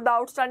Nadu for the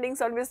outstanding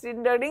service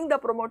rendering the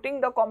promoting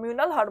the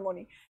communal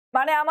harmony.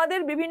 মানে আমাদের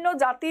বিভিন্ন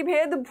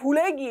জাতিভেদ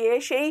ভুলে গিয়ে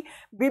সেই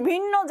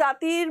বিভিন্ন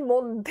জাতির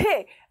মধ্যে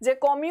যে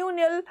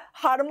কমিউনাল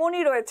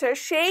হারমোনি রয়েছে,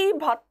 সেই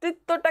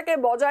ভ্রাতৃত্বটাকে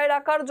বজায়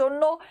রাখার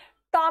জন্য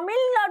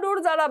তামিলনাড়ুর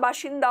যারা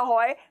বাসিন্দা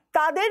হয়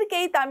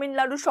তাদেরকেই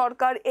তামিলনাড়ু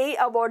সরকার এই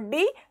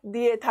অ্যাওয়ার্ডটি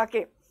দিয়ে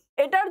থাকে।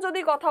 এটার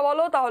যদি কথা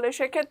বলো তাহলে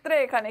সেক্ষেত্রে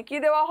এখানে কি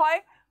দেওয়া হয়?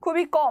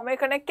 খুবই কম।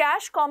 এখানে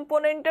ক্যাশ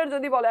কম্পোনেন্টের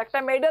যদি বলো, একটা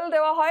মেডেল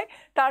দেওয়া হয়,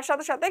 তার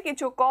সাথে সাথে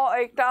কিছু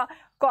একটা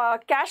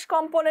ক্যাশ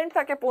কম্পোনেন্ট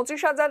থাকে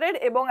 25,000-এর,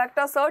 এবং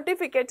একটা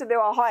সার্টিফিকেট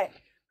দেওয়া হয়।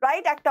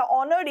 রাইট, একটা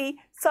অনারি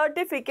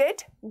সার্টিফিকেট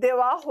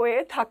দেওয়া হয়ে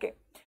থাকে।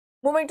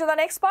 Moving to the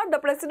next part,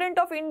 the President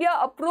of India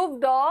approved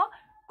the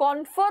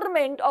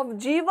conferment of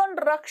Jeevan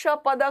Raksha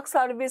Padak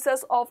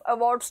Services of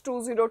Awards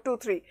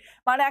 2023.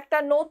 মানে একটা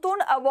নতুন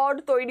অ্যাওয়ার্ড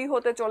তৈরি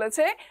হতে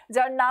চলেছে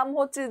যার নাম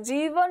হচ্ছে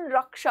জীবন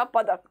রক্ষা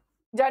পদক।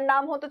 যার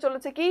নাম হতে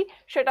চলেছে কি?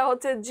 সেটা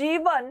হচ্ছে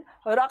জীবন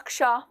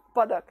রক্ষা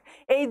পদক।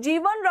 এই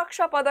জীবন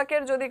রক্ষা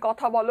পদকের যদি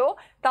কথা বলো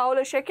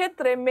তাহলে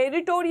সেক্ষেত্রে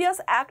meritorious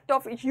act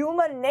of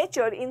human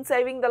nature in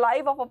saving the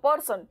life of a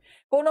person,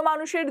 কোনো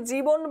মানুষের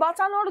জীবন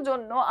বাঁচানোর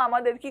জন্য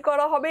আমাদের কি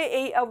করা হবে?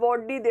 এই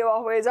অ্যাওয়ার্ডটি দেওয়া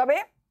হয়ে যাবে।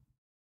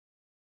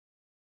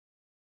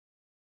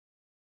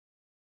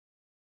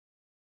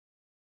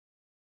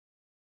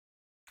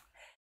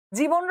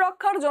 জীবন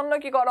রক্ষার জন্য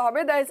কি করা হবে?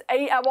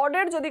 এই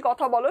অ্যাওয়ার্ডের যদি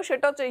কথা বলো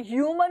সেটা হচ্ছে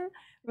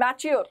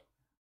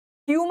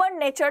হিউম্যান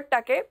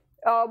নেচারটাকে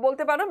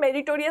বলতে পারো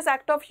meritorious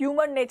act of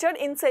human nature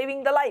in saving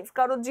the life,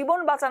 কারণ জীবন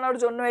বাঁচানোর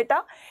জন্য এটা।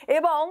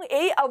 এবং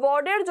এই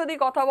অ্যাওয়ার্ডের যদি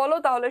কথা বলো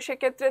তাহলে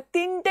সেক্ষেত্রে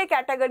 3টে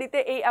ক্যাটাগরিতে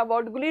এই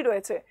অ্যাওয়ার্ডগুলি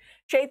রয়েছে।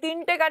 সেই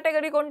 3টে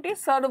ক্যাটাগরি কোনটি?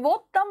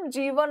 সর্বোত্তম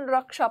জীবন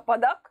রক্ষা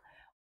পদক,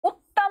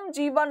 উত্তম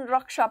জীবন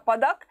রক্ষা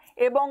পদক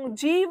এবং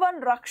জীবন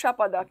রক্ষা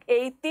পদক।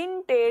 এই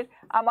 3টের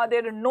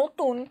আমাদের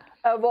নতুন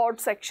অ্যাওয়ার্ড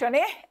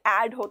সেকশনে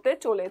অ্যাড হতে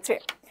চলেছে।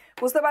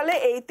 বুঝতে পারলে?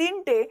 এই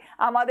 3টে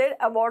আমাদের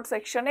অ্যাওয়ার্ড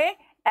সেকশনে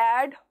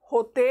অ্যাড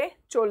হতে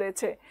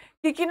চলেছে।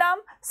 কি কি নাম?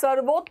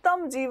 সর্বোত্তম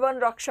জীবন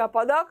রক্ষা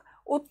পদক,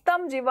 উত্তম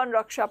জীবন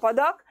রক্ষা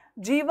পদক,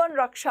 জীবন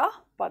রক্ষা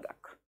পদক।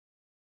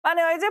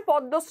 মানে ওই যে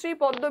পদ্মশ্রী,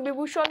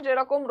 পদ্মবিভূষণ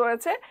যেরকম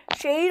রয়েছে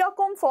সেই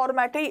রকম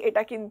ফরম্যাটেই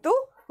এটা কিন্তু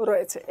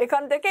রয়েছে।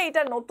 এখান থেকে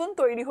এটা নতুন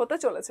তৈরি হতে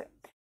চলেছে।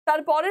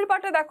 তারপরের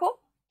পার্টে দেখো,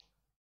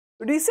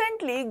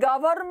 recently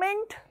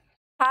government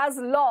has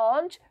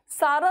launch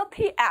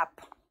Sarathi app.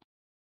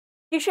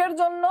 কিসের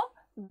জন্য?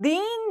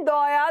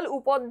 দীনদয়াল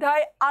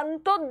উপাধ্যায়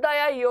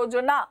অন্তোদয়া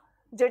যোজনা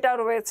যেটা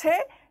রয়েছে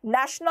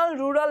ন্যাশনাল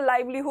রুরাল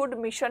লাইভলিহুড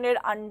মিশনের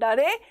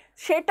আন্ডারে,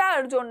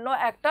 সেটার জন্য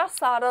একটা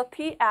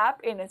সারথি অ্যাপ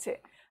এনেছে।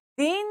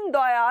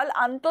 দীনদয়াল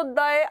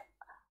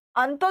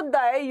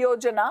অন্তোদয়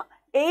যোজনা,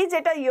 এই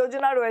যেটা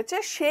যোজনা রয়েছে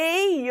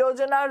সেই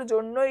যোজনার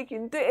জন্যই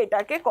কিন্তু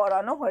এটাকে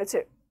করানো হয়েছে।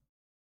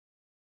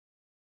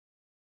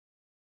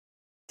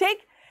 ঠিক,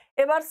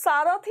 এবার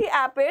সারথি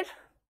অ্যাপের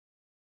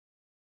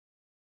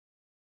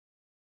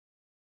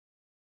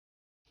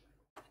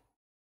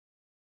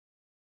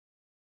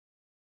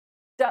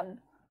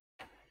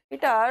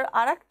এটার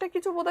আর একটা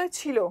কিছু বোধহয়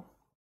ছিল,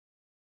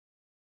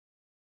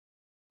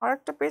 আর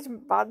একটা পেজ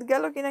বাদ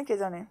গেল কিনা কে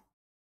জানে।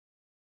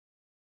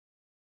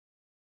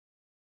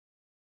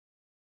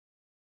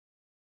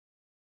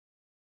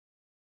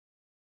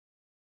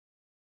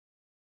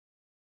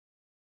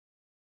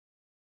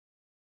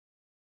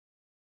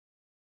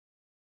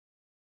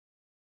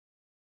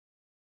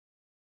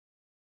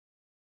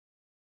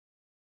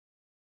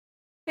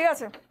 ঠিক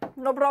আছে,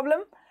 no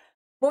problem.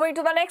 Moving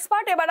to the next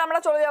part. এবার আমরা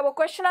চলে যাবো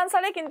কোয়েশ্চেন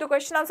আনসারে, কিন্তু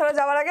কোয়েশ্চেন আনসারে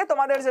যাওয়ার আগে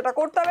তোমাদের যেটা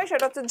করতে হবে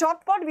সেটা হচ্ছে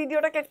ঝটপট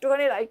ভিডিওটাকে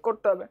একটুখানি লাইক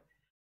করতে হবে।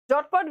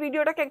 ঝটপট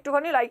ভিডিওটাকে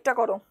একটুখানি লাইকটা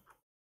করো।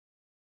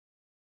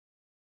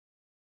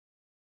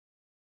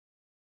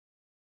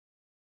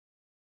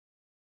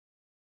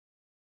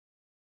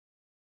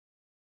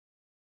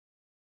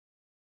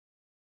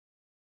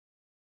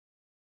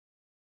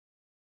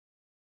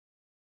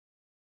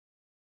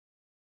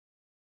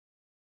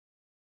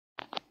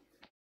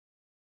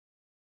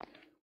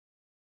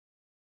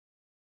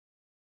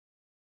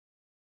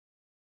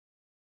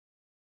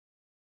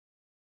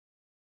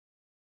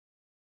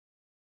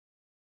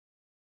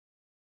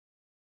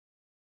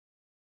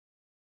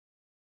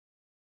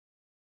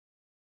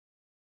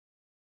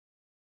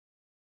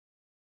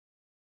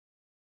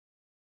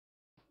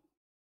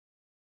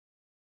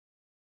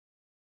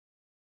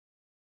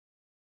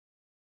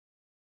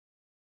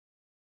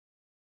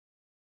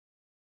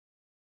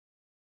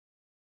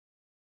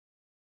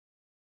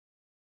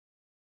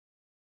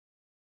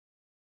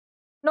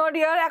 নো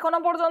ডিয়ার, এখনো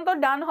পর্যন্ত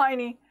ডান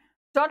হয়নি,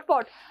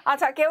 ঝটপট।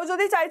 আচ্ছা, কেউ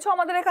যদি চাইছো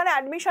আমাদের এখানে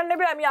অ্যাডমিশন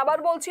নেবে, আমি আবার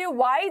বলছি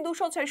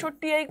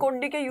Y266 এই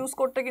কোডটিকে ইউজ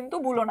করতে কিন্তু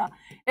ভুলো না।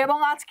 এবং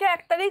আজকে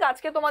 1 তারিখ,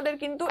 আজকে তোমাদের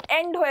কিন্তু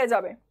এন্ড হয়ে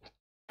যাবে,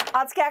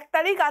 আজকে 1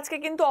 তারিখ, আজকে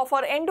কিন্তু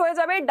অফার এন্ড হয়ে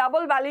যাবে,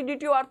 ডাবল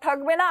ভ্যালিডিটি আর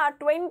থাকবে না, আর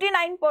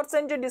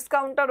 29% যে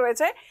ডিসকাউন্টটা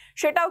রয়েছে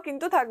সেটাও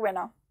কিন্তু থাকবে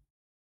না।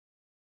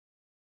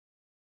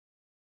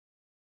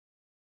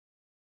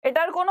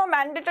 এটার কোনো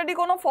ম্যান্ডেটরি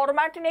কোনো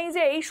ফরম্যাট নেই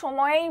যে এই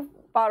সময়েই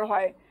পার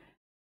হয়,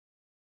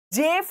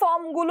 যে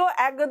ফর্মগুলো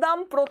একদম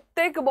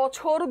প্রত্যেক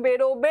বছর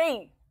বেরোবেই,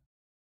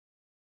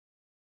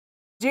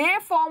 যে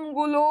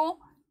ফর্মগুলো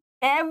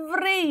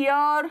এভরি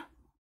ইয়ার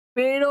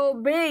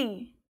বেরোবেই,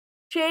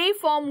 সেই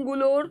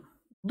ফর্মগুলোর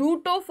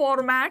দুটো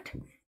ফরম্যাট,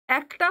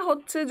 একটা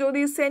হচ্ছে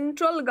যদি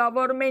সেন্ট্রাল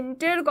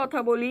গভর্নমেন্টের কথা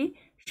বলি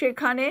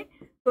সেখানে,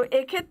 তো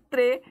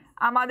এক্ষেত্রে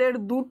আমাদের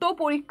দুটো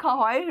পরীক্ষা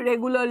হয়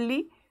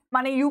রেগুলারলি,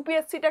 মানে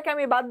ইউপিএসসিটাকে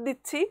আমি বাদ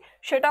দিচ্ছি,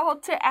 সেটা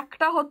হচ্ছে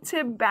একটা হচ্ছে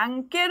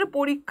ব্যাংকের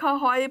পরীক্ষা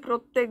হয়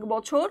প্রত্যেক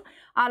বছর,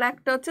 আর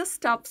একটা হচ্ছে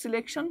স্টাফ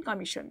সিলেকশন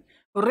কমিশন।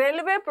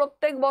 রেলওয়ে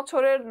প্রত্যেক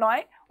বছরের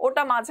নয়,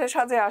 ওটা মাঝে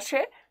সাঝে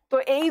আসে। তো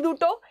এই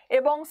দুটো,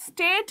 এবং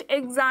স্টেট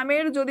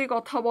এক্সামের যদি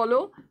কথা বলো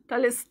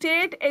তাহলে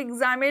স্টেট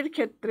এক্সামের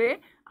ক্ষেত্রে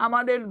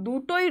আমাদের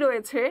দুটোই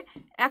রয়েছে,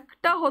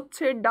 একটা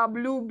হচ্ছে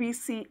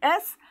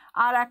WBCS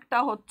আর একটা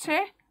হচ্ছে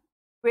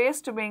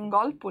ওয়েস্ট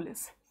বেঙ্গল পুলিশ।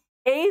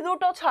 এই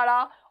দুটো ছাড়া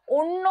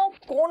অন্য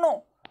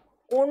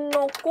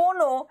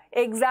কোনো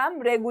এক্সাম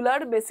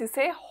রেগুলার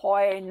বেসিসে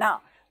হয় না।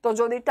 তো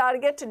যদি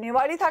টার্গেট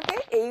নেওয়ারই থাকে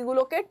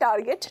এইগুলোকে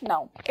টার্গেট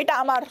নাও, এটা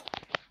আমার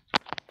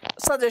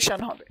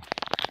সাজেশন হবে।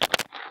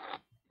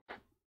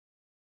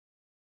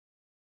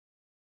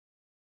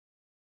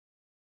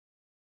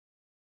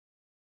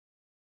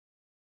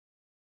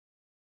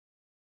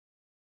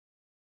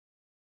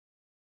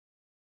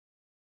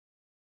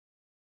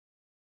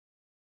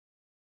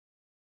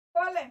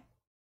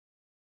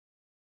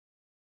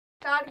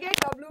 টার্গেট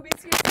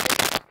WBCS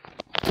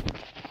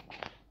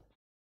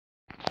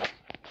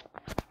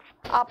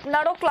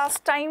আপনারও ক্লাস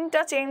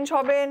টাইমটা চেঞ্জ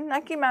হবে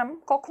নাকি ম্যাম?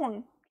 কখন,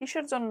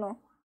 কিসের জন্য?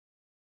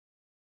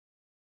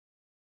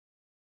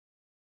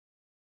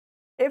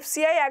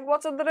 FCI 1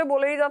 বছর ধরে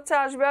বলেই যাচ্ছে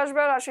আসবে আসবে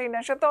আর আসেই না,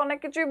 সে তো অনেক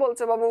কিছুই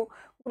বলছে বাবু,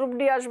 গ্রুপ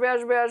ডি আসবে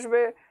আসবে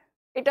আসবে,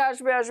 এটা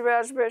আসবে আসবে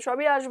আসবে,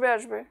 সবই আসবে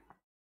আসবে।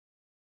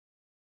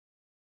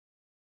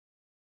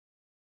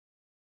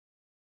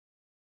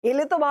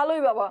 এলে তো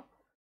ভালোই বাবা,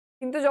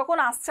 কিন্তু যখন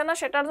আসছে না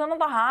সেটার জন্য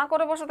তো হাঁ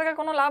করে বসে থেকে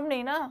কোনো লাভ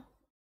নেই না।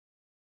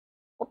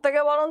 ওর থেকে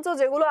বরঞ্চ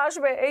যেগুলো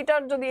আসবে,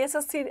 এইটার যদি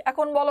SSC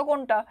এখন বলো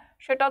কোনটা,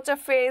 সেটা হচ্ছে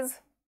ফেজ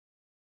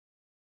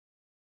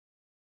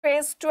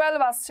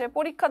 12 আসছে,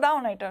 পরীক্ষা দাও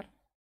না এটার,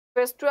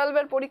 ফেজ 12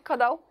 এর পরীক্ষা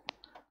দাও।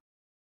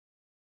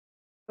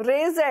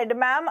 রেজেড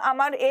ম্যাম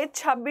আমার এজ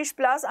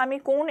 26+, আমি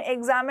কোন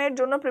এক্সামের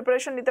জন্য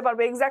প্রিপারেশন নিতে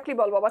পারবো? এক্স্যাক্টলি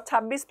বল বাবা,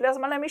 26+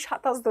 মানে আমি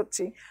 27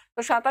 ধরছি, তো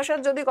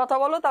 27-এর যদি কথা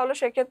বলো তাহলে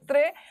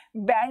সেক্ষেত্রে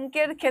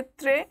ব্যাংকের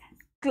ক্ষেত্রে,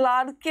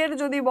 ক্লার্কের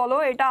যদি বলো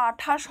এটা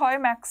 28 হয়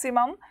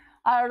ম্যাক্সিমাম।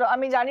 আর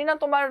আমি জানি না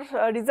তোমার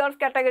রিজার্ভ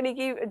ক্যাটাগরি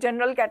কি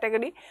জেনারেল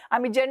ক্যাটাগরি,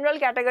 আমি জেনারেল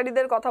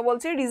ক্যাটাগরিদের কথা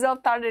বলছি, রিজার্ভ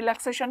তার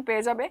রিল্যাক্সেশন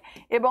পেয়ে যাবে।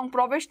 এবং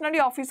প্রফেশনালি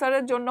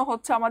অফিসারের জন্য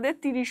হচ্ছে আমাদের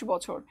 30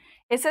 বছর।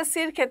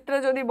 এসএসসির ক্ষেত্রে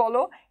যদি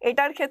বলো,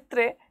 এটার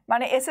ক্ষেত্রে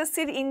মানে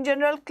এসএসসির ইন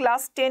জেনারেল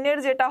ক্লাস 10-এর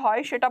যেটা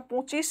হয় সেটা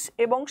 25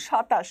 এবং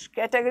 27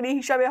 ক্যাটাগরি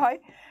হিসাবে হয়।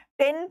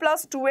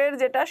 10+2 এর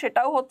যেটা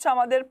সেটাও হচ্ছে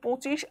আমাদের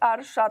 25 আর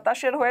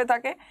 27-এর হয়ে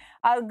থাকে।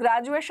 আর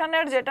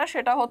গ্র্যাজুয়েশনের যেটা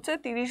সেটা হচ্ছে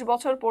 30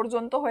 বছর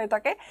পর্যন্ত হয়ে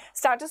থাকে।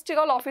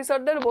 স্ট্যাটিস্টিক্যাল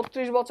অফিসারদের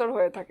 32 বছর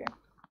হয়ে থাকে।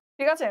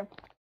 ঠিক আছে,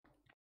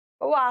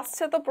 ও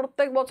আসছে তো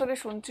প্রত্যেক বছরই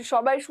শুনছি,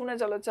 সবাই শুনে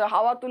চলেছে,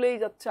 হাওয়া তুলেই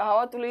যাচ্ছে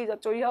হাওয়া তুলেই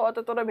যাচ্ছে, ওই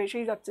হাওয়াতে তোরা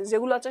ভেসেই যাচ্ছে,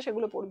 যেগুলো আছে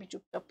সেগুলো পড়বি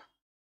চুপচাপ।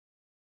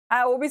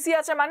 হ্যাঁ, ওবিসি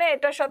আছে মানে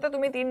এটার সাথে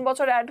তুমি 3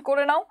 বছর অ্যাড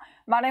করে নাও,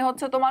 মানে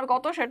হচ্ছে তোমার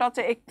কত, সেটা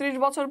হচ্ছে 31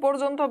 বছর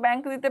পর্যন্ত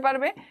ব্যাংক দিতে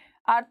পারবে,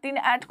 আর 3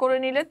 অ্যাড করে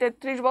নিলে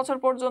 33 বছর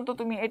পর্যন্ত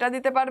তুমি এটা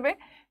দিতে পারবে।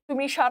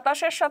 তুমি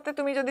 27-এর সাথে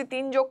তুমি যদি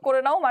 3 যোগ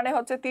করে নাও মানে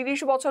হচ্ছে 30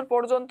 বছর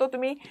পর্যন্ত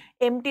তুমি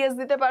MTS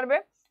দিতে পারবে।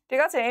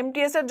 ঠিক আছে,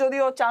 MTS এর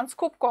যদিও চান্স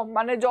খুব কম,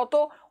 মানে যত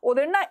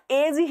ওদের না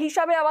এজ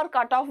হিসাবে আবার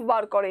কাট অফ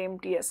বার করে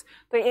MTS,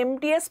 তো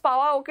MTS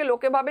পাওয়া ওকে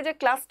লোকে ভাবে যে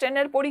ক্লাস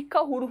 10-এর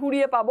পরীক্ষা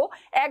হুড়হুড়িয়ে পাবো,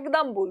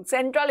 একদম ভুল।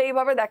 সেন্ট্রাল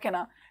এইভাবে দেখে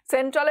না,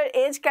 সেন্ট্রালের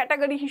এজ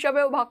ক্যাটাগরি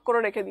হিসাবেও ভাগ করে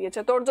রেখে দিয়েছে,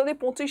 তোর যদি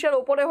 25-এর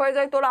ওপরে হয়ে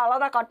যায় তোর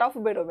আলাদা কাট অফ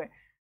বেরোবে,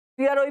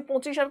 তুই আর ওই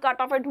 25-এর কাট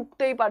অফে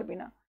ঢুকতেই পারবি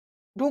না,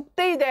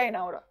 ঢুকতেই দেয়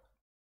না ওরা,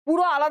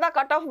 পুরো আলাদা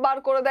কাট অফ বার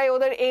করে দেয়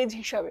ওদের এজ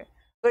হিসাবে।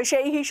 তো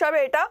সেই হিসাবে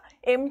এটা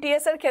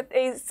MTS এর ক্ষেত্রে,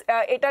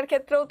 এটার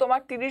ক্ষেত্রেও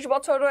তোমার 30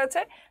 বছর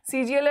রয়েছে,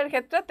 CGL এর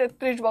ক্ষেত্রে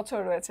 33 বছর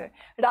রয়েছে।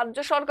 রাজ্য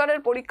সরকারের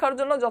পরীক্ষার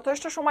জন্য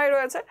যথেষ্ট সময়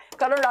রয়েছে,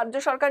 কারণ রাজ্য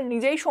সরকার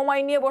নিজেই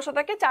সময় নিয়ে বসে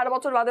থাকে, 4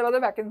 বছর বাদে বাদে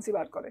ভ্যাকেন্সি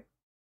বার করে।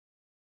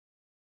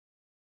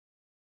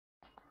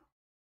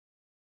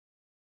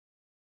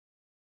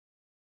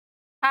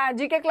 হ্যাঁ,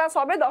 জিকে ক্লাস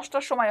হবে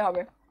 10টার সময়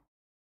হবে।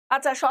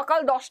 আচ্ছা, সকাল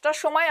 10টার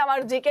সময় আমার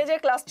জিকে যে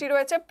ক্লাসটি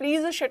রয়েছে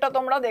প্লিজ সেটা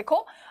তোমরা দেখো।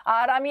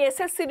 আর আমি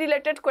এসএসসি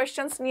রিলেটেড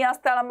কোয়েশ্চেন্স নিয়ে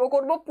আসতে আরম্ভ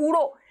করব,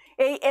 পুরো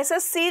এই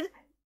এসএসসির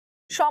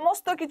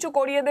সমস্ত কিছু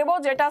করিয়ে দেব,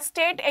 যেটা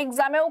স্টেট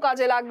এক্সামেও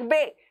কাজে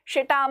লাগবে।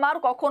 সেটা আমার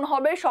কখন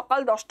হবে? সকাল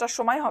 10টার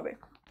সময় হবে।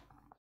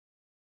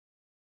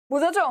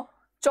 বুঝেছো?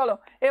 চলো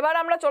এবার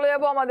আমরা চলে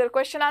যাব আমাদের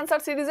কোয়েশ্চেন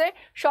আনসার সিরিজে।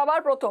 সবার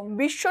প্রথম,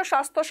 বিশ্ব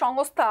স্বাস্থ্য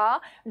সংস্থা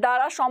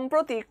দ্বারা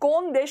সম্প্রতি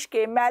কোন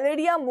দেশকে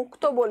ম্যালেরিয়া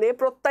মুক্ত বলে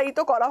প্রত্যয়িত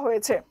করা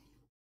হয়েছে?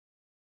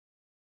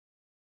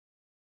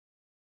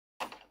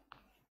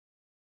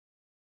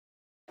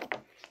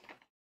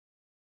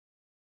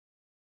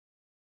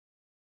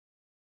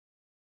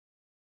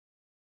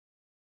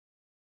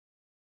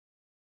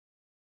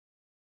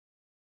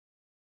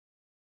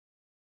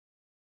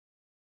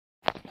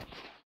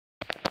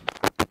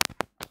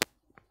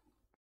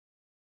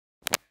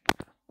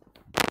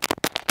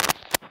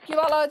 কি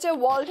বলা হয়েছে?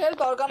 ওয়ার্ল্ড হেলথ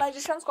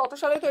অর্গানাইজেশন কত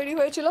সালে তৈরি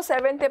হয়েছিল?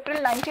 7 এপ্রিল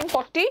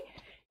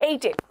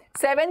 1948-এ।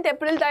 7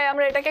 এপ্রিল, তাই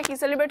আমরা এটাকে কি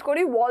সেলিব্রেট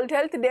করি? ওয়ার্ল্ড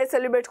হেলথ ডে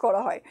সেলিব্রেট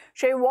করা হয়।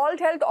 সেই ওয়ার্ল্ড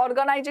হেলথ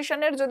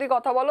অর্গানাইজেশনের যদি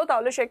কথা বলো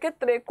তাহলে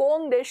সেক্ষেত্রে কোন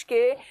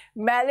দেশকে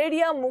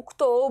ম্যালেরিয়া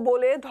মুক্ত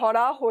বলে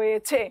ধরা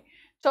হয়েছে?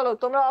 চলো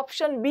তোমরা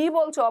অপশন বি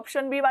বলছো।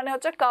 অপশন বি মানে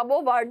হচ্ছে কাবো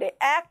ভার্ডে।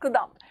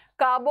 একদম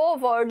কাবো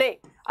ভার্ডে।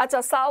 আচ্ছা,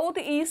 সাউথ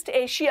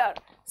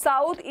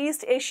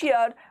ইস্ট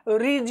এশিয়ার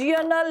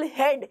regional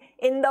head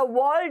in the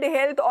world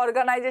health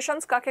organisation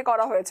কাকে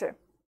করা হয়েছে?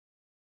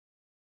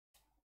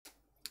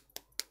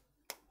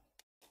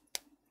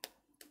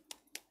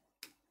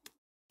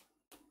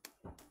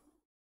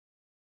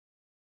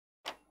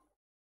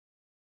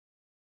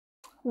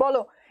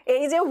 বলো,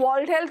 এই যে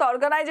ওয়ার্ল্ড হেলথ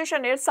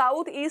অর্গানাইজেশনের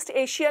সাউথ ইস্ট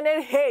এশিয়ানের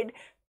হেড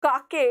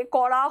কাকে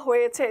করা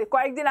হয়েছে?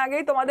 কয়েকদিন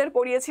আগেই তোমাদের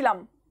পড়িয়েছিলাম।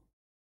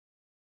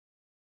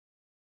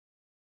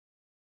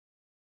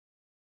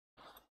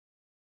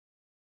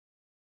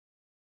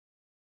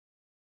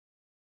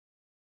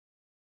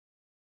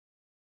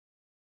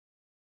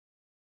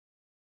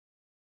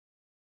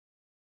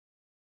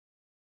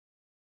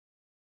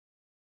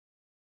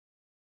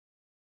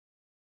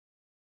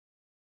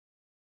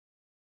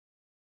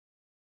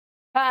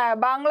 হ্যাঁ,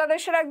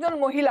 বাংলাদেশের একজন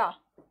মহিলা।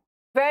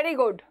 Very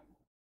good.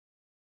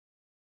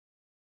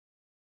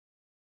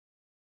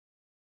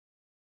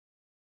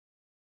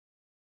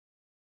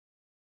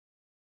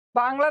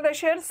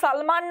 বাংলাদেশের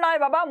সালমান নয়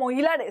বাবা,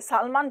 মহিলা রে,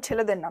 সালমান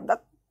ছেলেদের নাম।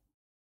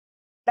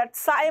 দ্যাট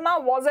সাইমা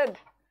ওয়াজেদ।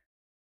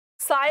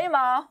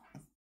 সাইমা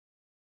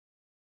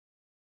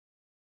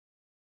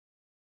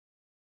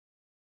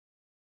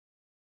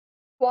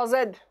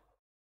ওয়াজেদ।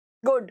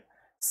 গুড,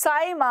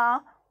 সাইমা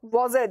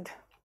ওয়াজেদ।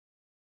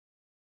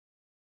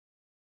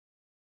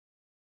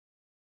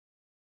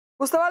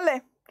 বুঝতে পারলে?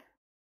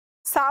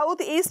 সাউথ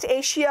ইস্ট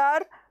এশিয়ার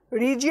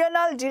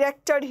রিজিয়নাল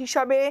ডিরেক্টর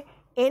হিসাবে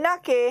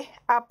এনাকে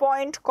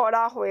অ্যাপয়েন্ট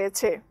করা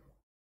হয়েছে।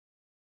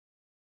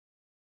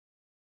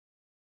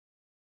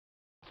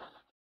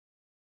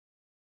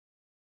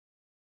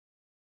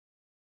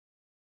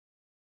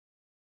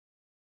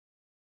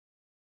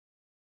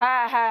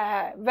 হ্যাঁ হ্যাঁ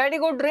হ্যাঁ, ভেরি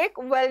গুড রিক,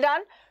 ওয়েল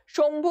ডান।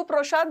 শম্ভু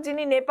প্রসাদ,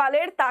 যিনি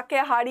নেপালের, তাকে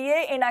হারিয়ে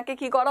এনাকে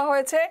কি করা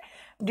হয়েছে?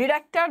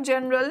 Director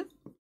general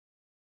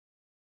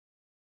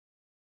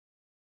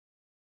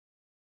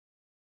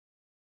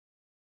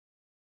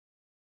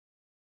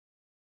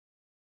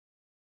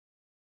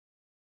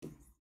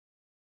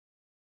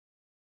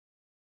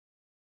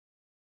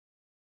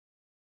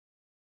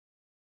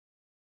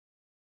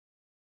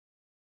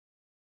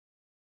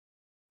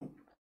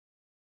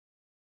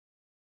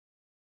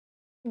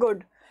good.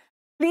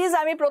 প্লিজ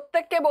আমি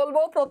প্রত্যেককে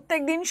বলবো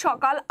প্রত্যেক দিন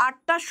সকাল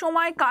 8টার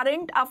সময়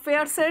কারেন্ট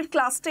অ্যাফেয়ার্সের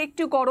ক্লাসটা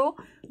একটু করো,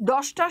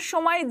 10টার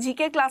সময়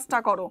জিকে ক্লাসটা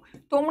করো।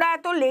 তোমরা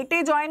এত লেটে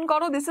জয়েন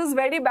করো, দিস ইজ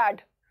ভেরি ব্যাড।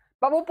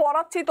 বাবু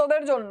পড়াচ্ছি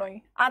তোদের জন্যই।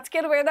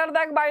 আজকের ওয়েদার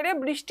দেখ, বাইরে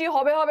বৃষ্টি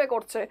হবে হবে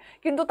করছে,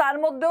 কিন্তু তার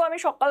মধ্যেও আমি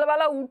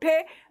সকালবেলা উঠে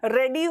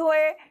রেডি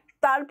হয়ে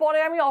তারপরে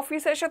আমি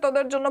অফিসে এসে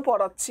তোদের জন্য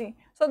পড়াচ্ছি।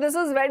 So this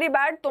is very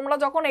bad. তোমরা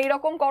যখন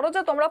এইরকম করো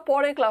যে তোমরা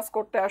পরে ক্লাস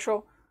করতে আসো,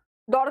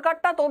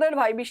 দরকারটা তোদের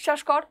ভাই,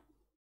 বিশ্বাস কর,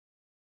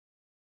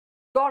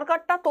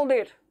 দরকারটা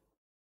তোদের।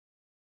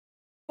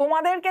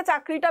 তোমাদেরকে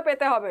চাকরিটা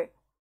পেতে হবে।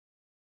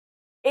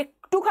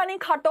 একটুখানি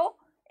খাটো,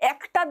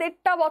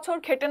 1-1.5 বছর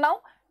খেটে নাও,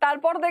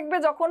 তারপর দেখবে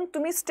যখন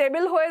তুমি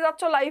স্টেবল হয়ে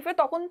যাচ্ছ লাইফে,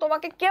 তখন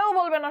তোমাকে কেউ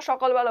বলবে না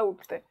সকালবেলা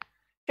উঠতে।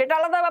 সেটা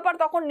আলাদা ব্যাপার,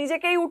 তখন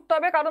নিজেকেই উঠতে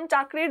হবে, কারণ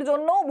চাকরির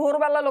জন্য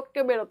ভোরবেলা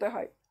লোককে বেরোতে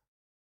হয়।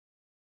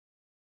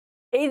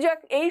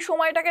 এই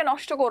সময়টাকে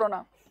নষ্ট করো না।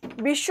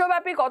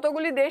 বিশ্বব্যাপী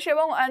কতগুলি দেশ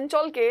এবং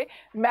অঞ্চলকে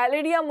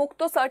ম্যালেরিয়া মুক্ত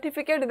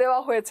সার্টিফিকেট দেওয়া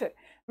হয়েছে?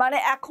 মানে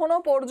এখনো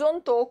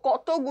পর্যন্ত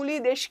কতগুলি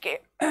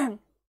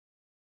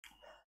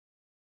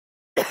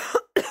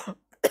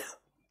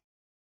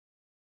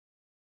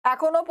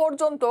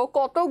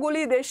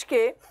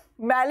দেশকে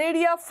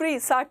ম্যালেরিয়া ফ্রি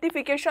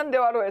সার্টিফিকেশন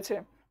দেওয়া রয়েছে?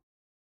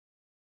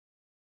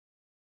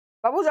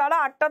 বাবু, যারা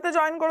 8টাতে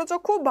জয়েন করেছো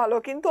খুব ভালো,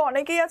 কিন্তু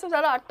অনেকেই আছে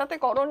যারা 8টাতে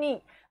করোনি।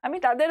 আমি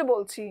তাদের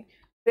বলছি,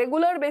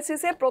 রেগুলার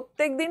বেসিসে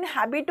প্রত্যেক দিন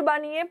হ্যাবিট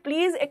বানিয়ে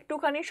প্লিজ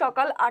একটুখানি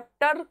সকাল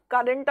 8টার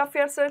কারেন্ট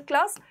অ্যাফেয়ার্সের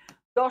ক্লাস,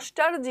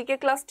 10টার জিকে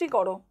ক্লাসটি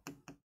করো।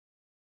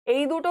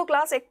 এই দুটো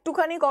ক্লাস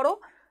একটুখানি করো,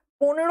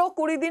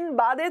 15-20 দিন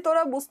বাদে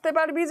তোরা বুঝতে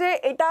পারবি যে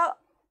এটা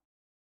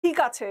ঠিক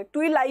আছে,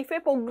 তুই লাইফে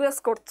প্রোগ্রেস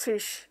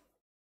করছিস।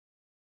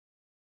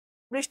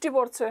 বৃষ্টি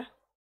পড়ছে।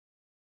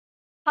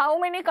 How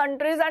many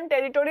countries and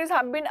territories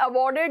have been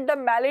awarded the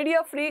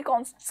malaria-free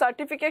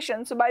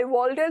certifications by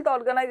World Health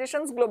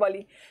Organizations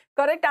globally?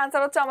 Correct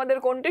answer হচ্ছে আমাদের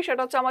কোনটি?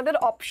 সেটা হচ্ছে আমাদের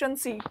অপশন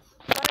সি।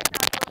 Correct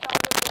answer হচ্ছে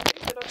আমাদের কোনটি?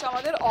 সেটা হচ্ছে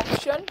আমাদের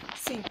অপশন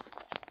সি।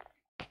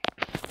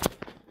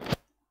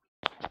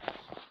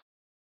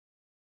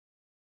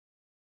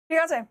 ঠিক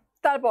আছে,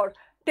 তারপর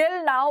till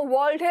now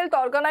World Health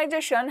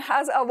Organization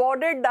has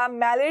awarded the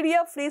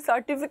malaria-free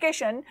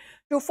certification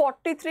to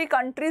 43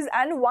 countries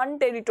and 1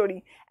 territory.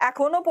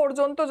 এখনো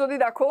পর্যন্ত যদি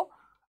দেখো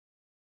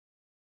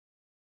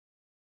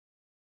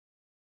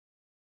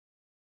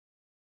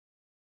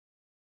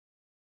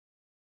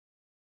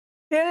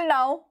till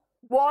now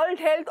World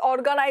Health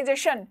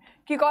Organization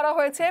কি করা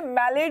হয়েছে?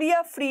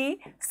 ম্যালেরিয়া ফ্রি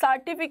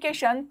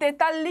সার্টিফিকেশন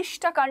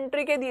 43টা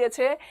কান্ট্রিকে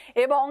দিয়েছে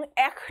এবং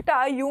একটা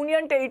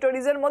ইউনিয়ন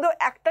টেরিটরিজের মধ্যে,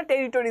 একটা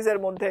টেরিটরিজের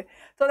মধ্যে।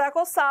 তো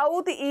দেখো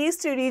সাউথ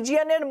ইস্ট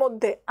রিজিয়নের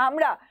মধ্যে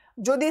আমরা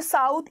যদি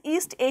সাউথ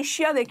ইস্ট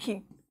এশিয়া দেখি,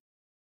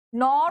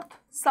 নর্থ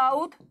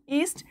সাউথ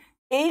ইস্ট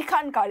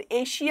এইখানকার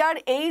এশিয়ার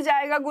এই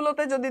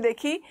জায়গাগুলোতে যদি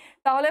দেখি,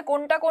 তাহলে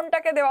কোনটা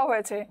কোনটাকে দেওয়া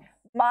হয়েছে?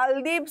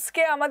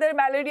 মালদ্বীপসকে আমাদের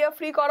ম্যালেরিয়া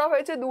ফ্রি করা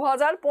হয়েছে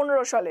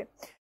 2015 সালে।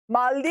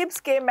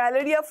 মালদ্বীপসকে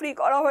ম্যালেরিয়া ফ্রি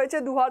করা হয়েছে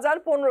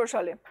 2015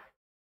 সালে।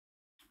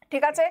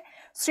 ঠিক আছে,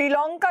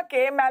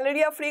 শ্রীলঙ্কাকে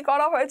ম্যালেরিয়া ফ্রি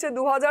করা হয়েছে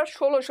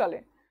 2016 সালে।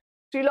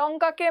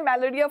 শ্রীলঙ্কাকে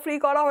ম্যালেরিয়া ফ্রি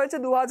করা হয়েছে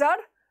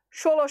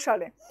 2016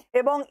 সালে।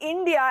 এবং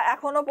ইন্ডিয়া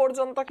এখনো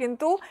পর্যন্ত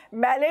কিন্তু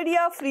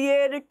ম্যালেরিয়া ফ্রি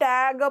এর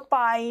ট্যাগ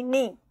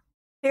পায়নি।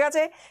 ঠিক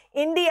আছে,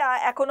 ইন্ডিয়া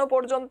এখনো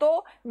পর্যন্ত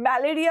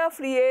ম্যালেরিয়া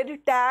ফ্রি এর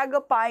ট্যাগ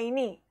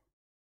পায়নি।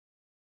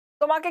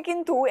 তোমাকে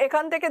কিন্তু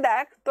এখান থেকে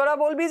দেখ, তোরা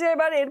বলবি যে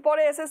এবার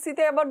এরপরে এসএসসি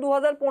তে আবার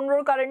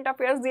 2015 কারেন্ট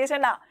অ্যাফেয়ার্স দিয়েছে।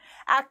 না,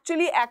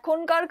 অ্যাকচুয়ালি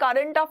এখনকার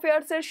কারেন্ট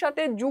অ্যাফেয়ার্সের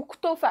সাথে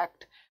যুক্ত ফ্যাক্ট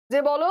যে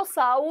বলো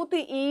সাউথ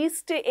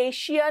ইস্ট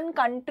এশিয়ান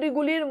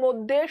কান্ট্রিগুলির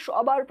মধ্যে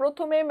সবার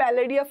প্রথমে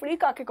ম্যালেরিয়া ফ্রি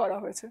কাকে করা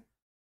হয়েছে?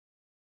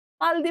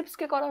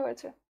 মালদ্বীপসকে করা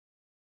হয়েছে।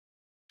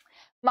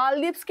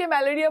 মালদ্বীপসকে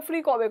ম্যালেরিয়া ফ্রি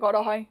কবে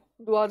করা হয়?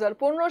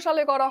 2015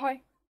 সালে করা হয়।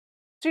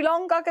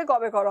 শ্রীলঙ্কাকে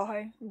কবে করা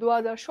হয়?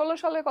 2016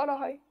 সালে করা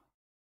হয়।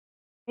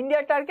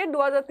 ইন্ডিয়ার টার্গেট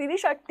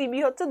 2030 আর টিবি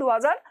হচ্ছে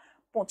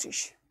 2025।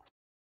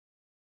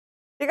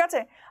 ঠিক আছে,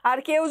 আর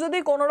কেউ যদি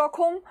কোনো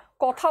রকম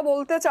কথা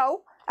বলতে চাও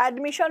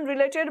অ্যাডমিশন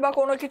রিলেটেড বা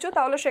কোনো কিছু,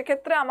 তাহলে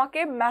সেক্ষেত্রে আমাকে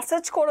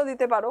মেসেজ করে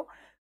দিতে পারো।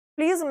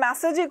 প্লিজ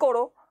মেসেজই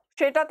করো,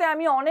 সেটাতে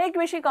আমি অনেক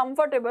বেশি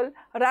কমফোর্টেবল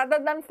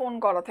রাদার দ্যান ফোন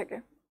করা থেকে।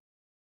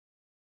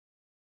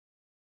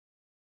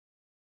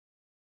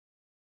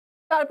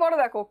 তারপরে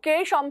দেখো, কে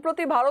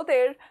সম্প্রতি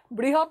ভারতের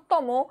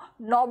বৃহত্তম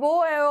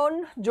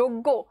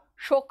নবায়নযোগ্য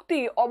শক্তি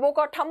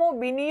অবকাঠামো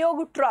বিনিয়োগ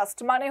ট্রাস্ট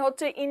মানে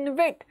হচ্ছে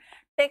ইনভেট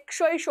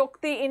টেকসই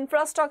শক্তি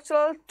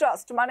ইনফ্রাস্ট্রাকচারাল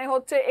ট্রাস্ট মানে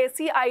হচ্ছে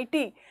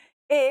এসিআইটি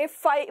এ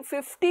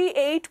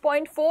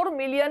 58.4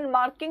 মিলিয়ন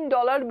মার্কিন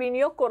ডলার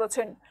বিনিয়োগ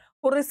করেছেন,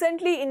 who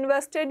recently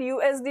invested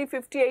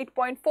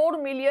 $58.4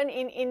 million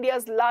in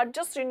India's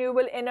largest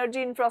renewable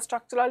energy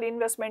infrastructural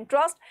investment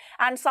trust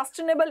and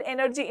sustainable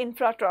energy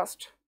infra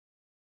trust.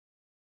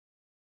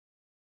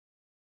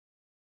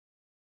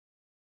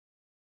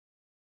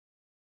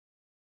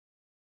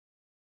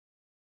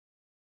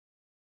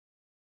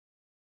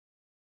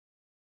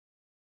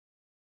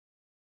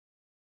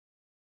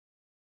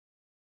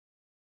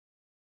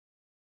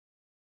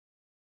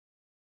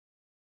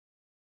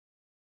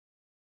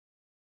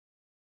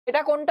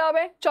 এটা কোনটা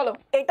হবে? চলো,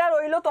 এটা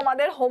রইলো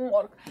তোমাদের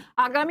হোমওয়ার্ক।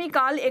 আগামী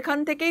কাল এখান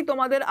থেকেই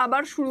তোমাদের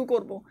আবার শুরু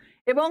করব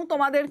এবং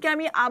তোমাদেরকে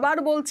আমি আবার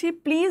বলছি,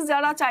 প্লিজ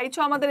যারা চাইছো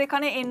আমাদের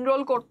এখানে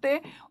এনরোল করতে,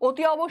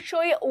 অতি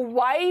অবশ্যই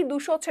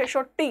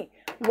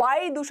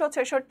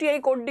Y266 এই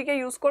কোডটিকে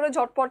ইউজ করে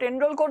ঝটপট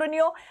এনরোল করে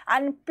নিও।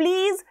 অ্যান্ড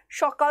প্লিজ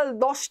সকাল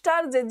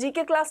 10টার যে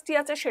জিকে ক্লাসটি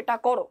আছে সেটা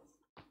করো।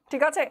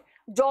 ঠিক আছে,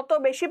 যত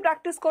বেশি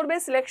প্র্যাকটিস করবে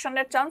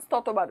সিলেকশনের চান্স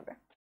তত বাড়বে।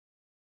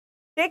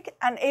 ঠিক,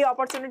 অ্যান্ড এই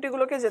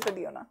অপরচুনিটিগুলোকে যেতে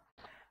দিও না।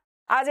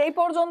 আজ এই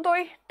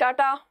পর্যন্তই,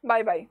 টাটা,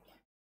 বাই বাই।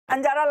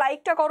 এন্ড যারা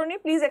লাইকটা করনি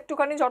প্লিজ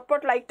একটুখানি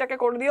ঝটপট লাইকটাকে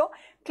করে দিও।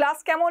 ক্লাস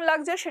কেমন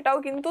লাগছে সেটাও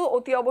কিন্তু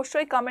অতি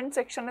অবশ্যই কমেন্ট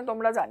সেকশনে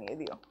তোমরা জানিয়ে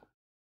দিও।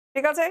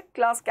 ঠিক আছে,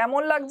 ক্লাস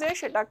কেমন লাগছে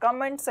সেটা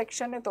কমেন্ট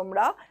সেকশনে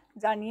তোমরা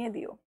জানিয়ে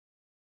দিও।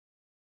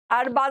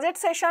 আর বাজেট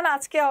সেশন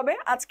আজকে হবে,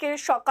 আজকে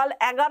সকাল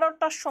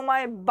 11টার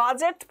সময়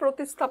বাজেট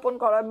প্রতিস্থাপন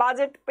করা,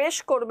 বাজেট পেশ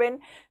করবেন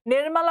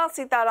নির্মলা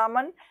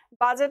সীতারামন।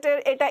 বাজেটের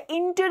এটা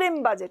ইন্টারিম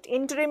বাজেট।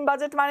 ইন্টারিম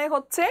বাজেট মানে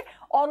হচ্ছে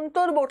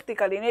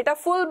অন্তর্বর্তীকালীন, এটা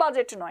ফুল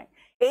বাজেট নয়।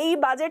 এই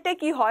বাজেটে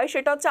কি হয়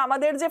সেটা হচ্ছে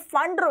আমাদের যে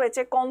ফান্ড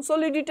রয়েছে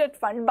কনসলিডেটেড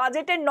ফান্ড,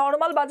 বাজেটের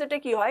নর্মাল বাজেটে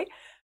কি হয়,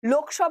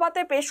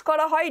 লোকসভাতে পেশ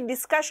করা হয়,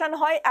 ডিসকাশন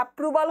হয়,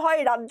 অ্যাপ্রুভাল হয়,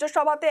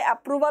 রাজ্যসভাতে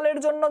অ্যাপ্রুভালের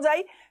জন্য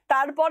যায়,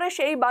 তারপরে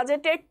সেই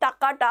বাজেটের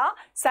টাকাটা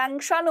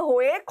স্যাংশন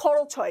হয়ে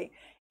খরচ হয়।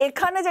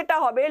 এখানে যেটা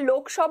হবে,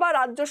 লোকসভা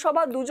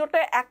রাজ্যসভা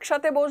দুজোটে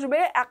একসাথে বসবে,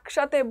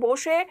 একসাথে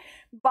বসে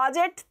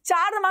বাজেট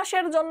 4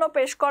 মাসের জন্য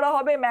পেশ করা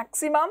হবে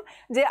ম্যাক্সিমাম,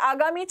 যে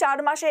আগামী 4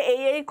 মাসে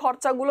এই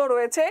খরচাগুলো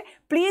রয়েছে,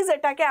 প্লিজ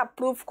এটাকে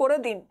অ্যাপ্রুভ করে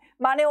দিন।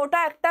 মানে ওটা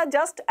একটা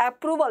জাস্ট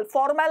অ্যাপ্রুভাল,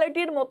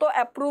 ফর্মালিটির মতো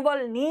অ্যাপ্রুভাল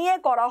নিয়ে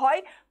করা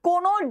হয়,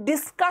 কোনো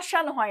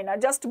ডিসকাশন হয় না,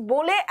 জাস্ট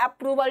বলে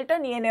অ্যাপ্রুভালটা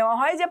নিয়ে নেওয়া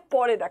হয় যে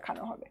পরে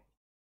দেখানো হবে।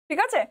 ঠিক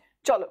আছে,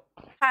 চলো।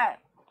 হ্যাঁ,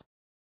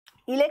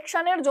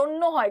 ইলেকশনের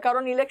জন্য হয়,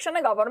 কারণ ইলেকশনে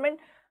গভর্নমেন্ট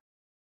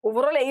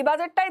ওভারঅল এই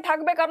বাজেটটাই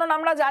থাকবে, কারণ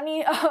আমরা জানি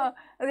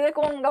যে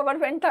কোন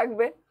গভর্নমেন্ট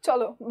থাকবে।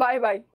 চলো বাই বাই।